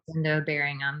that goes into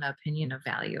bearing on the opinion of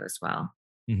value as well.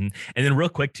 Mm-hmm. And then real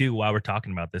quick too, while we're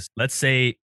talking about this, let's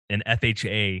say an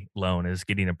FHA loan is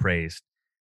getting appraised.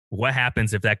 What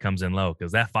happens if that comes in low?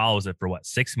 Because that follows it for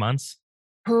 6 months?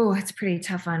 Oh, it's pretty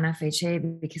tough on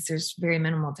FHA because there's very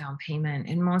minimal down payment.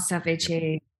 And most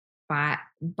FHA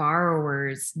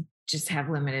borrowers just have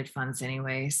limited funds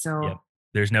anyway. So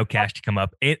there's no cash to come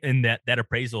up. And that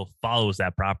appraisal follows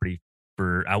that property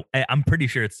for, I'm pretty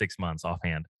sure it's 6 months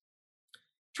offhand.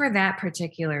 For that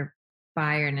particular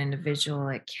buyer and individual,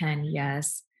 it can,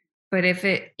 yes. But if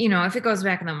it goes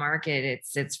back in the market,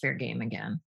 it's fair game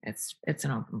again. It's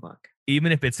an open book.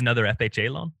 Even if it's another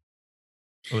FHA loan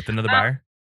with another buyer?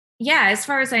 Yeah, as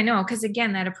far as I know, because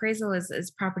again, that appraisal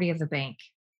is property of the bank.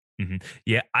 Mm-hmm.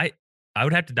 Yeah, I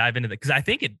would have to dive into that because I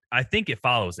think it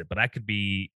follows it, but I could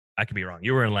be wrong.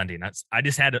 You were in lending. I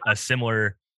just had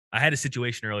I had a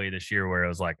situation earlier this year where I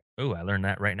was like, oh, I learned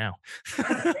that right now.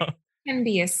 Can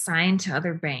be assigned to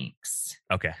other banks.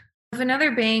 Okay. If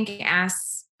another bank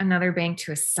asks another bank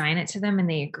to assign it to them and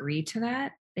they agree to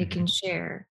that, they can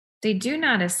share. They do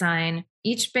not assign.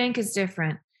 Each bank is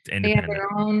different. They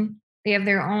have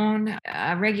their own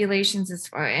regulations as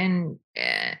far, and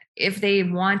if they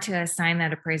want to assign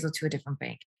that appraisal to a different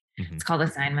bank, it's called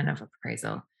assignment of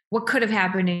appraisal. What could have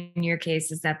happened in your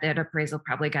case is that appraisal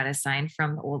probably got assigned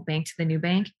from the old bank to the new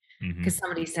bank because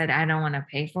somebody said, I don't want to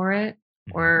pay for it,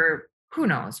 or who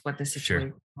knows what the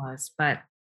situation was. But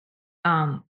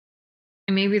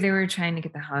maybe they were trying to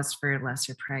get the house for a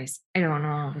lesser price. I don't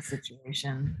know the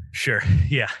situation. Sure.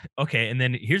 Yeah. Okay. And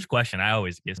then here's a question I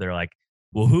always get. They're like,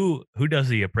 well, who does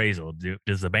the appraisal?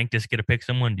 Does the bank just get to pick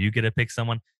someone? Do you get to pick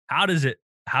someone? How does it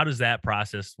how does that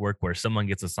process work where someone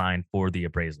gets assigned for the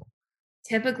appraisal?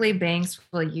 Typically, banks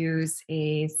will use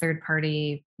a third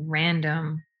party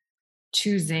random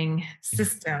choosing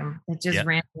system that just Yep.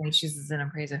 randomly chooses an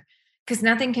appraiser because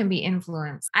nothing can be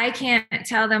influenced. I can't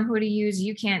tell them who to use.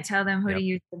 You can't tell them who to Yep.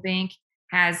 use. The bank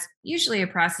has usually a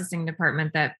processing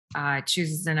department that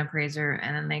chooses an appraiser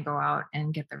and then they go out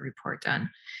and get the report done.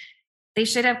 They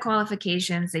should have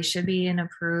qualifications. They should be an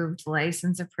approved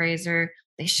licensed appraiser.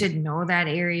 They should know that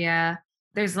area.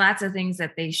 There's lots of things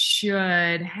that they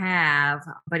should have.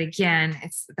 But again,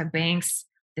 it's the bank's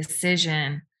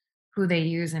decision who they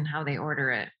use and how they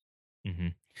order it. hmm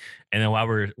And then while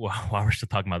we're still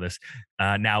talking about this,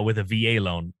 now with a VA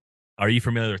loan, are you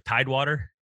familiar with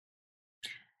Tidewater?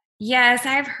 Yes,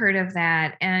 I've heard of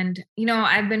that. And,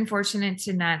 I've been fortunate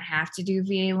to not have to do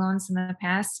VA loans in the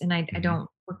past. And I hmm don't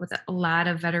work with a lot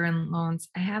of veteran loans.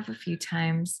 I have a few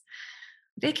times.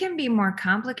 They can be more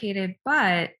complicated,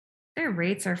 but their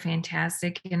rates are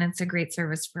fantastic and it's a great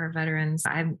service for our veterans.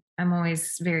 I'm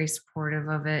always very supportive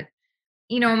of it.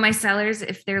 My sellers,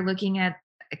 if they're looking at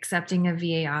accepting a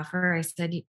VA offer, I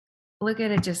said, look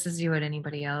at it just as you would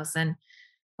anybody else. And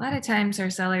a lot of times our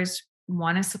sellers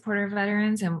want to support our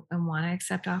veterans and want to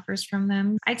accept offers from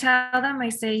them. I tell them, I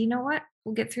say, you know what,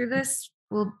 we'll get through this.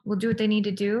 We'll do what they need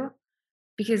to do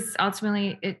because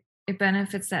ultimately it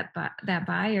benefits that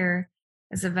buyer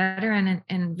as a veteran,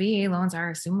 and VA loans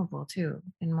are assumable too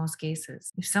in most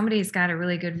cases. If somebody's got a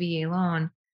really good VA loan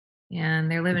and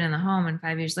they're living in the home and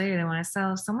 5 years later they want to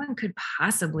sell, someone could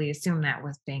possibly assume that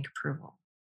with bank approval.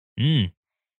 Mm,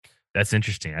 that's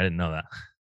interesting. I didn't know that.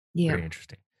 Yeah. Very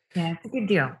interesting. Yeah, it's a good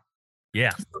deal.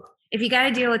 Yeah. If you got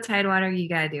to deal with Tidewater, you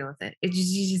got to deal with it. You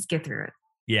just get through it.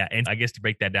 Yeah. And I guess to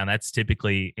break that down, that's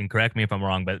typically, and correct me if I'm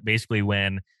wrong, but basically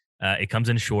when it comes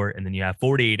in short and then you have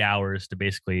 48 hours to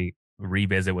basically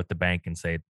revisit with the bank and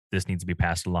say, this needs to be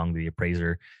passed along to the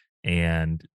appraiser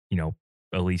and,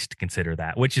 at least consider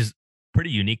that, which is pretty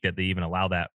unique that they even allow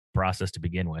that process to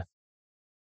begin with.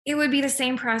 It would be the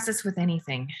same process with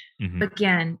anything. hmm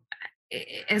Again,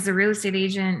 as a real estate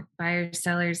agent, buyers,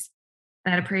 sellers,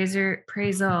 that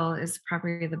appraisal is the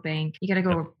property of the bank. You got to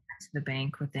Yep. go to the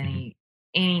bank with hmm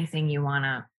anything you want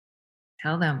to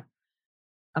tell them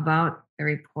about the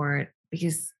report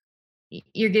because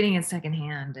you're getting it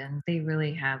secondhand and they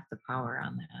really have the power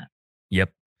on that.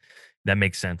 Yep. That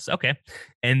makes sense. Okay.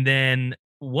 And then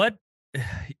what,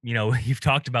 you've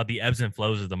talked about the ebbs and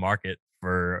flows of the market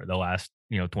for the last,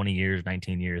 20 years,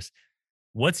 19 years.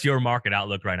 What's your market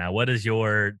outlook right now? What is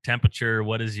your temperature?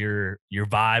 What is your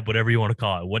vibe, whatever you want to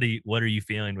call it? What are you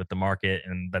feeling with the market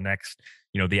and the next,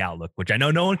 the outlook, which I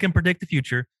know no one can predict the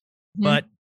future, but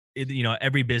Mhm.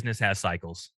 every business has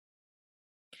cycles.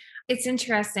 It's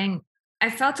interesting. I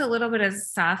felt a little bit of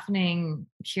softening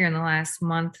here in the last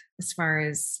month as far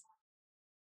as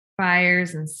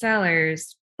buyers and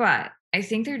sellers, but I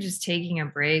think they're just taking a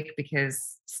break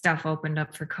because stuff opened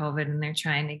up for COVID and they're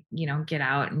trying to, get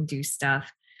out and do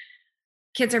stuff.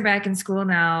 Kids are back in school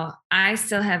now. I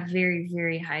still have very,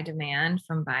 very high demand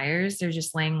from buyers. They're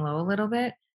just laying low a little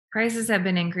bit. Prices have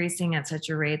been increasing at such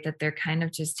a rate that they're kind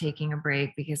of just taking a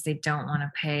break because they don't want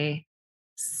to pay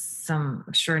some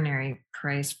extraordinary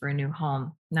price for a new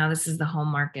home. Now, this is the home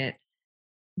market.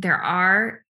 There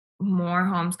are more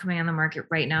homes coming on the market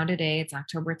right now today. It's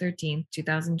October 13th,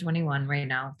 2021, right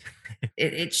now.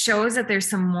 It shows that there's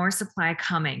some more supply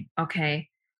coming. Okay.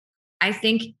 I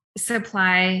think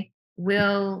supply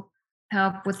will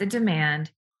help with the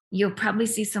demand. You'll probably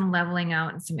see some leveling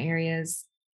out in some areas.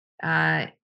 Uh,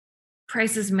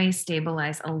 Prices may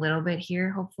stabilize a little bit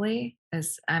here, hopefully,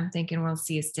 as I'm thinking we'll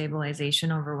see a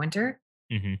stabilization over winter.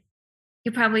 hmm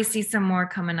You'll probably see some more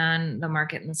coming on the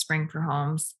market in the spring for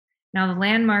homes. Now, the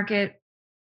land market,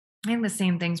 I think the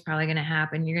same thing's probably going to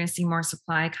happen. You're going to see more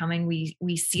supply coming.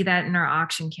 We see that in our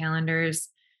auction calendars.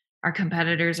 Our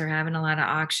competitors are having a lot of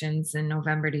auctions in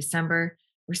November, December.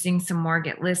 We're seeing some more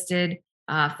get listed.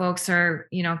 Folks are,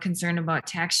 concerned about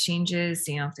tax changes.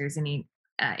 If there's any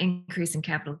increase in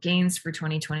capital gains for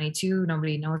 2022,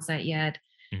 nobody knows that yet.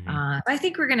 hmm I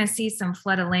think we're going to see some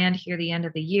flood of land here the end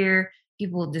of the year.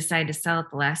 People will decide to sell at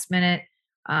the last minute.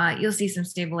 You'll see some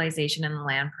stabilization in the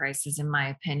land prices, in my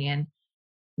opinion.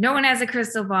 No one has a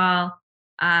crystal ball.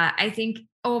 I think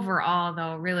overall,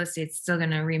 though, real estate's still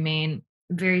going to remain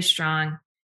very strong.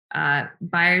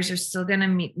 Buyers are still going to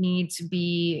need to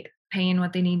be paying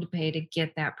what they need to pay to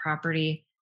get that property.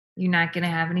 You're not going to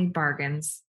have any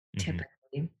bargains hmm typically.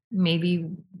 Maybe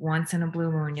once in a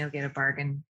blue moon, you'll get a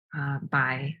bargain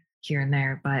buy here and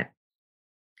there, but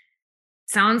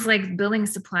sounds like building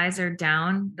supplies are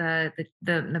down. The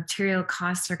material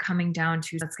costs are coming down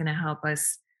too. That's going to help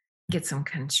us get some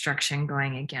construction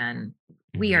going again.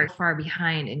 We Mhm. are far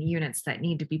behind in units that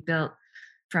need to be built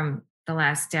from the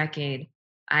last decade.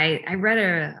 I read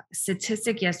a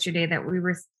statistic yesterday that we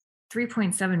were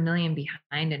 3.7 million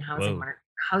behind in Whoa.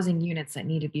 housing units that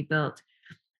need to be built.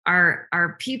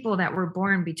 Our people that were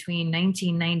born between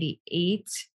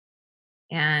 1998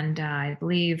 and I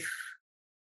believe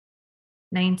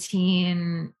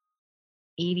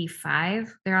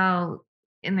 1985, they're all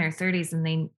in their 30s and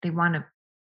they want to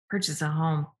purchase a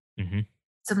home. Mhm.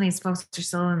 Some of these folks are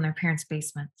still in their parents'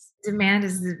 basements. Demand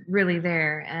is really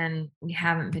there, and we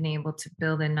haven't been able to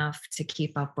build enough to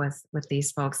keep up with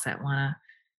these folks that wanna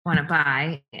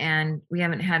buy, and we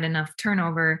haven't had enough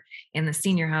turnover in the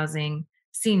senior housing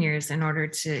seniors in order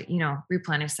to,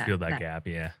 replenish Fill that that. gap,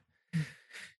 yeah.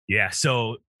 Yeah,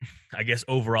 so I guess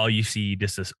overall you see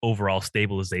just this overall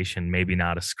stabilization, maybe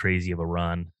not as crazy of a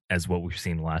run as what we've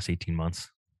seen in the last 18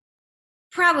 months.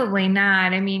 Probably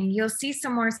not. I mean, you'll see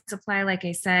some more supply, like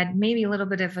I said, maybe a little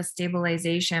bit of a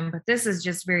stabilization, but this is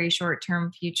just very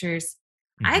short-term futures.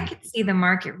 I Mhm. could see the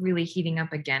market really heating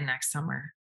up again next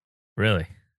summer. Really?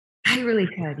 I really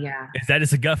could, yeah. Is that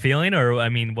just a gut feeling, or I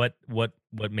mean, what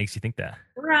makes you think that?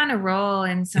 We're on a roll,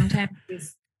 and sometimes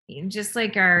it's just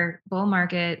like our bull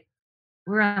market,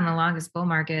 we're on the longest bull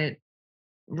market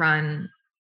run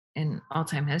in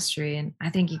all-time history, and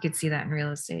I think you could see that in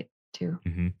real estate too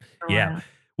Mhm. for a Yeah. while.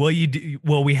 Well, you do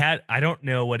well, we had I don't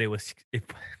know what it was if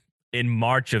in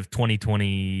March of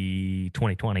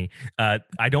 2020,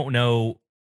 I don't know,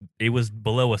 it was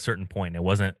below a certain point. It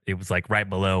was, like, right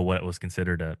below what was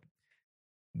considered a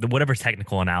the whatever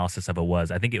technical analysis of it was.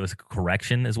 I think it was a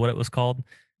correction is what it was called,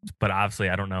 but obviously,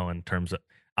 I don't know in terms of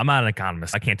I'm not an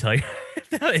economist. I can't tell you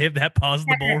if that paused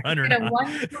the bull run or We had a not.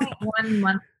 1.1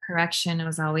 month correction. It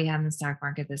was all we had in the stock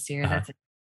market this year. Uh-huh. That's it.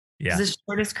 It Yeah. was the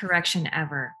shortest correction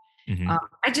ever. Mhm.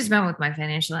 I just met with my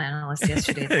financial analyst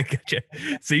yesterday. Gotcha.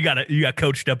 So you got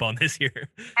coached up on this here.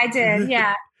 I did,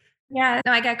 yeah. Yeah,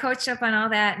 no, I got coached up on all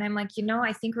that, and I'm like,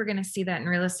 I think we're gonna see that in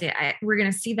real estate. We're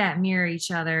gonna see that mirror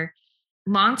each other.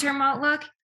 Long-term outlook,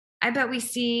 I bet we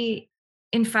see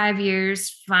in 5 years,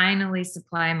 finally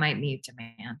supply might meet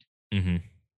demand. Mhm.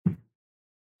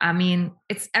 I mean,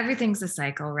 it's everything's a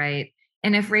cycle, right?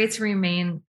 And if rates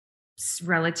remain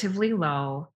relatively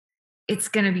low, it's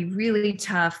gonna be really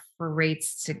tough for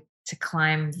rates to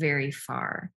climb very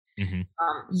far. Mhm.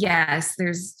 Yes,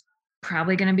 there's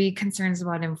probably going to be concerns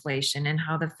about inflation and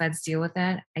how the feds deal with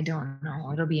that. I don't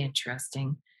know. It'll be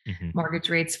interesting. Mhm. Mortgage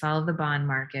rates follow the bond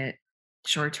market.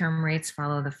 Short-term rates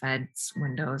follow the Fed's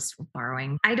windows of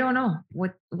borrowing. I don't know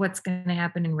what's going to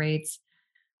happen in rates.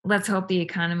 Let's hope the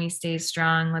economy stays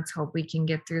strong. Let's hope we can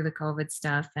get through the COVID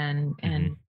stuff Mhm.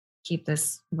 and keep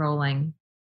this rolling.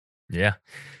 Yeah.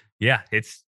 Yeah,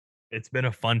 it's been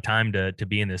a fun time to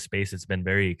be in this space. It's been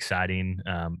very exciting,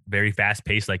 very fast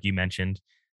paced, like you mentioned,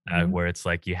 Mhm. where it's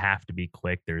like you have to be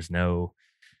quick. There's no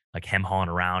like hem hawing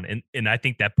around, and I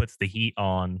think that puts the heat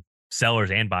on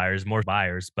sellers and buyers, more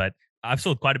buyers. But I've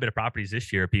sold quite a bit of properties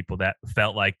this year. People that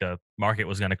felt like the market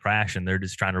was going to crash, and they're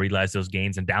just trying to realize those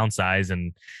gains and downsize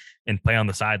and play on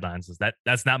the sidelines.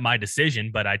 That's not my decision,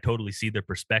 but I totally see their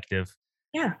perspective.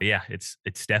 Yeah, But yeah, it's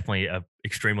definitely a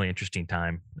extremely interesting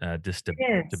time just it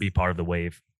to be is. part of the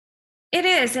wave. It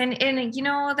is, and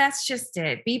that's just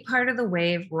it. Be part of the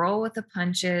wave, roll with the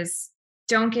punches.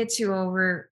 Don't get too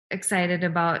over excited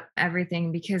about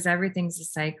everything because everything's a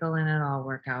cycle and it'll all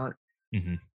work out.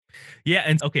 Hmm. Yeah,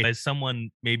 and okay, as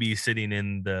someone maybe sitting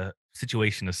in the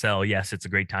situation to sell, yes, it's a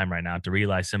great time right now to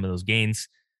realize some of those gains.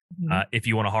 Mhm. If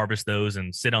you want to harvest those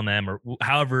and sit on them, or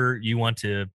however you want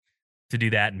to do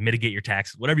that and mitigate your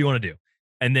taxes, whatever you want to do.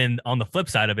 And then on the flip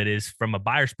side of it is from a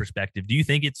buyer's perspective, do you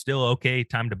think it's still okay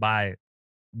time to buy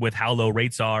with how low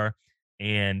rates are?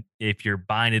 And if you're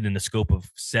buying it in the scope of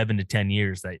 7 to 10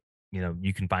 years, that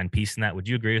you can find peace in that. Would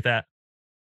you agree with that?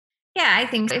 Yeah, I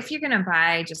think if you're gonna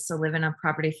buy just to live in a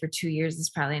property for 2 years is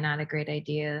probably not a great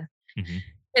idea. Hmm.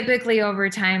 Typically over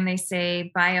time they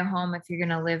say buy a home if you're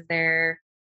gonna live there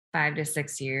 5 to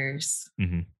 6 years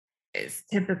Hmm. is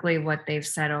typically what they've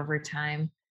said over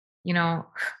time. You know,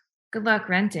 good luck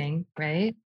renting,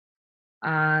 right?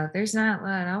 There's not a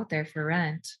lot out there for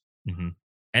rent. Hmm.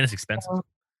 And it's expensive. So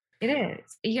it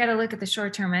is. You gotta look at the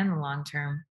short term and the long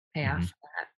term payoff Hmm. for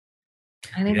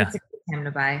that. I think Yeah. it's a good time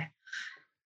to buy.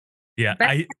 Yeah. Best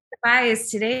time to buy is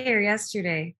today or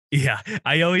yesterday. Yeah.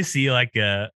 I always see like,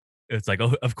 it's like,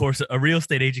 oh, of course, a real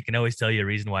estate agent can always tell you a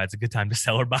reason why it's a good time to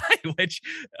sell or buy, which,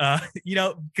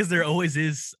 because there always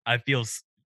is, I feel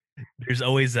there's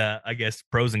always, I guess,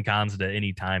 pros and cons to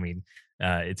any timing.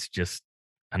 It's just,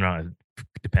 I don't know, it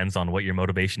depends on what your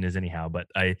motivation is anyhow. But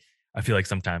I feel like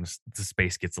sometimes the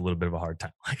space gets a little bit of a hard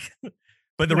time. Like,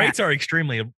 but the Yeah. rates are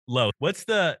extremely low.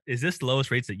 Is this the lowest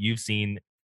rates that you've seen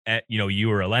at, you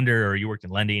were a lender or you worked in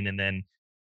lending and then,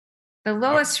 The are-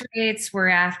 lowest rates were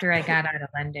after I got out of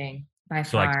lending by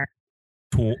so like, far.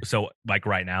 like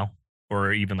right now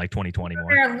or even like 2020 more?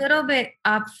 They're a little bit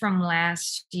up from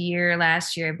last year.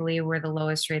 Last year, I believe, were the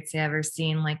lowest rates I ever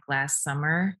seen, like last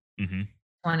summer. Hmm.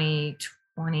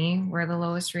 2020 were the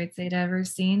lowest rates they'd ever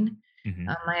seen. Hmm.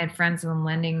 I had friends in the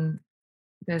lending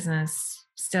business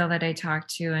still that I talk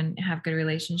to and have good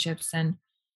relationships, and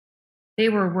they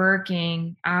were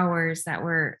working hours that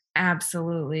were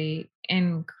absolutely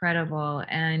incredible,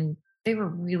 and they were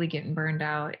really getting burned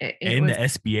out. It And was the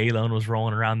SBA loan was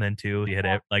rolling around then too. You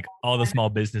had like all the small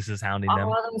businesses hounding them.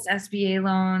 all those SBA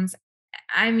loans.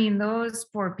 I mean, those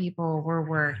poor people were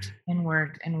worked and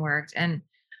worked and worked. And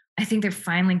I think they're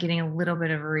finally getting a little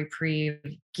bit of a reprieve,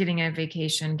 getting a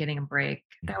vacation, getting a break.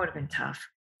 That would have been tough.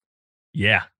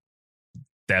 Yeah,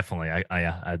 definitely.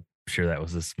 I'm sure that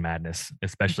was just madness,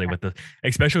 especially with the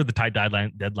tight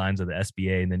deadlines of the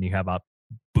SBA, and then you have a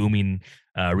booming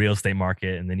real estate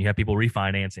market, and then you have people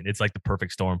refinancing. It's like the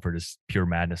perfect storm for just pure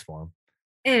madness for them.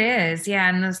 It is, yeah,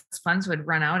 and those funds would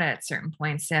run out at certain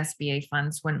points. The SBA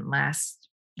funds wouldn't last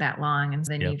that long, and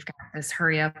then Yep. you've got this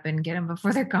hurry up and get them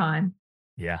before they're gone.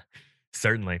 Yeah,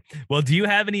 certainly. Well, do you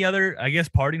have any other, I guess,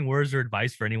 parting words or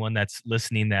advice for anyone that's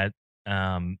listening that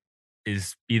um,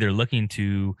 is either looking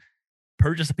to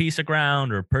purchase a piece of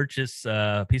ground or purchase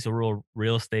a piece of rural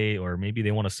real estate, or maybe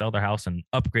they want to sell their house and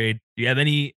upgrade? Do you have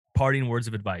any parting words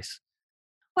of advice?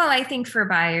 Well, I think for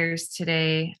buyers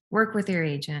today, work with your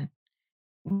agent,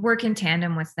 work in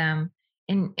tandem with them,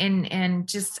 and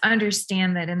just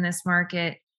understand that in this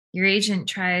market, your agent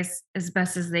tries as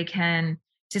best as they can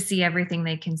to see everything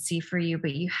they can see for you,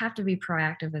 but you have to be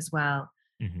proactive as well.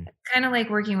 Hmm. Kind of like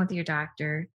working with your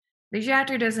doctor. The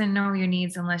doctor doesn't know your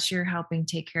needs unless you're helping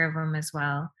take care of them as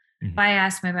well. If Hmm. I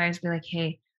ask my buyers to be like, hey,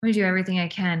 I'm gonna do everything I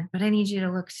can, but I need you to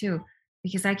look too,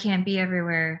 because I can't be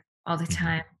everywhere all the Hmm.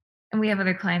 time. And we have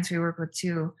other clients we work with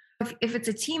too. If it's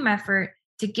a team effort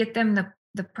to get them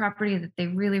the property that they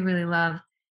really, really love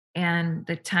and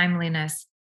the timeliness,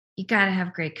 you gotta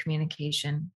have great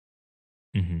communication.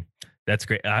 Hmm. That's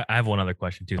great. I have one other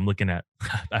question too. I'm looking at,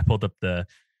 I pulled up the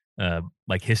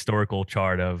like historical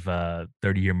chart of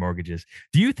 30-year mortgages.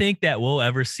 Do you think that we'll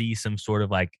ever see some sort of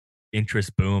like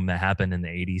interest boom that happened in the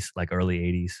 80s, like early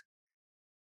 80s,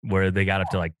 where they got up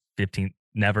to like 15?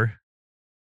 Never.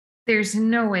 There's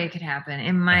no way it could happen,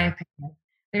 in my Uh-huh. opinion.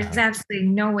 There's Uh-huh. absolutely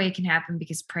no way it can happen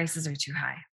because prices are too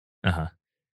high. Uh-huh.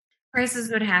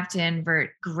 Prices would have to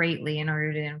invert greatly in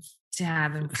order to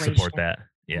have Support inflation that. and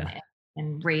Yeah.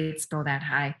 and rates go that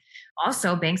high.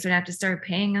 Also, banks would have to start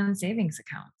paying on savings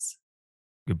accounts.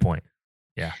 Good point.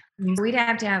 Yeah. We'd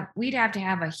have to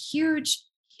have a huge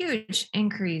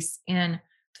increase in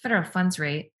the federal funds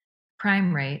rate,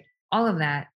 prime rate, all of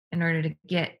that in order to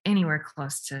get anywhere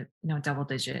close to, double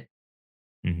digit.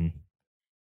 Hmm.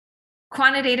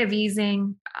 Quantitative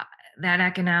easing, that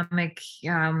economic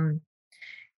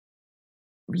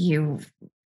you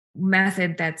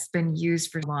method that's been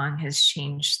used for long has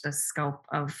changed the scope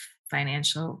of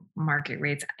financial market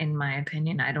rates, in my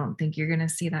opinion. I don't think you're going to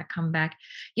see that come back.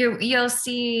 You'll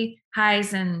see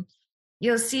highs, and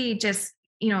you'll see just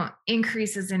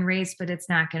increases in rates, but it's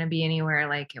not going to be anywhere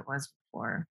like it was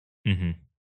before, Hmm.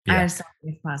 Yeah. as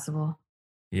soon as possible.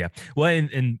 Yeah. Well,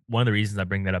 and one of the reasons I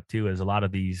bring that up too is a lot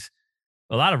of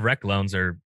rec loans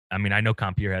are, I mean, I know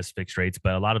Compeer has fixed rates,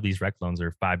 but a lot of these rec loans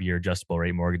are 5-year adjustable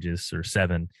rate mortgages or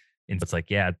 7. And so it's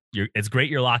like, yeah, it's great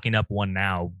you're locking up one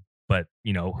now, but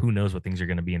who knows what things are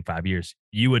going to be in 5 years.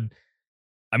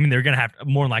 I mean, they're going to have,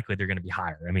 more than likely, they're going to be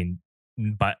higher. I mean,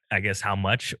 but I guess how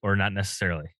much or not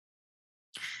necessarily.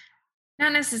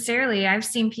 Not necessarily. I've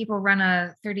seen people run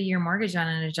a 30-year mortgage on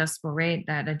an adjustable rate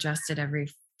that adjusted every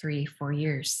 3-4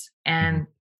 years, Hmm. and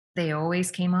they always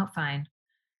came out fine.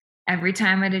 Every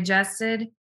time it adjusted,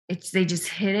 they just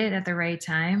hit it at the right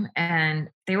time and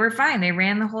they were fine. They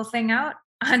ran the whole thing out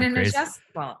on That's an crazy.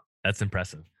 adjustable. That's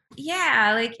impressive.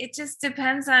 Yeah, like it just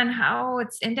depends on how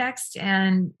it's indexed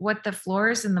and what the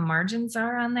floors and the margins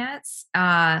are on that.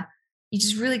 You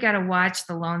just really got to watch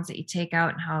the loans that you take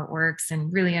out and how it works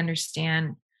and really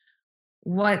understand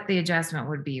what the adjustment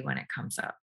would be when it comes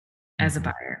up as a Hmm.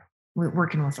 buyer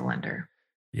working with a lender.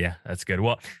 Yeah, that's good.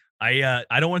 Well, I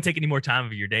don't want to take any more time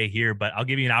of your day here, but I'll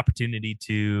give you an opportunity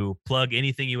to plug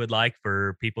anything you would like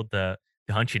for people to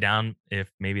hunt you down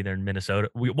if maybe they're in Minnesota.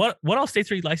 What all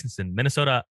states are you licensed in?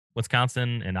 Minnesota,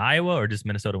 Wisconsin, and Iowa, or just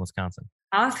Minnesota, Wisconsin?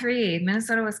 All three,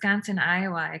 Minnesota, Wisconsin,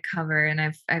 Iowa, I cover, and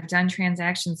I've done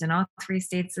transactions in all three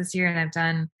states this year, and I've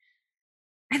done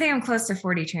I think I'm close to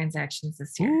 40 transactions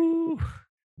this year. Ooh,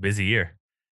 busy year.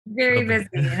 Very Real busy.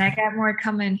 busy. And I got more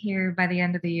coming here by the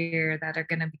end of the year that are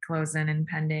going to be closing and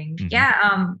pending. Mhm.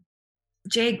 Yeah.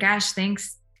 Jay, gosh,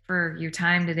 thanks for your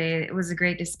time today. It was a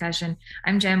great discussion.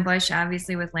 I'm Jen Busch,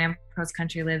 obviously with Land Pros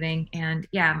Country Living. And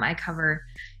yeah, I cover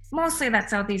mostly that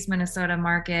Southeast Minnesota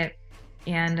market.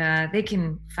 And they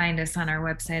can find us on our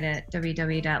website at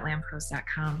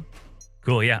www.landpros.com.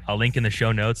 Cool. Yeah. I'll link in the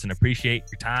show notes and appreciate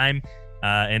your time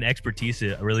and expertise.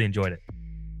 I really enjoyed it.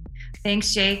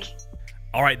 Thanks, Jake.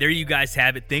 All right, there you guys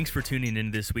have it. Thanks for tuning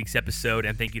in to this week's episode,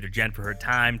 and thank you to Jen for her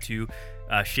time to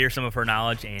share some of her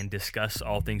knowledge and discuss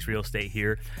all things real estate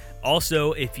here.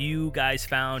 Also, if you guys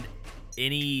found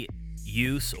any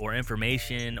use or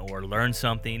information or learned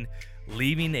something,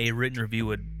 leaving a written review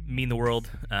would mean the world.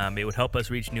 It would help us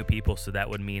reach new people, so that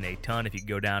would mean a ton. If you could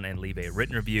go down and leave a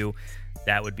written review,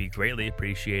 that would be greatly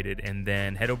appreciated. And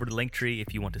then head over to Linktree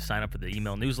if you want to sign up for the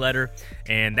email newsletter.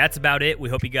 And that's about it. We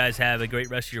hope you guys have a great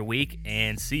rest of your week,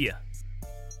 and see ya.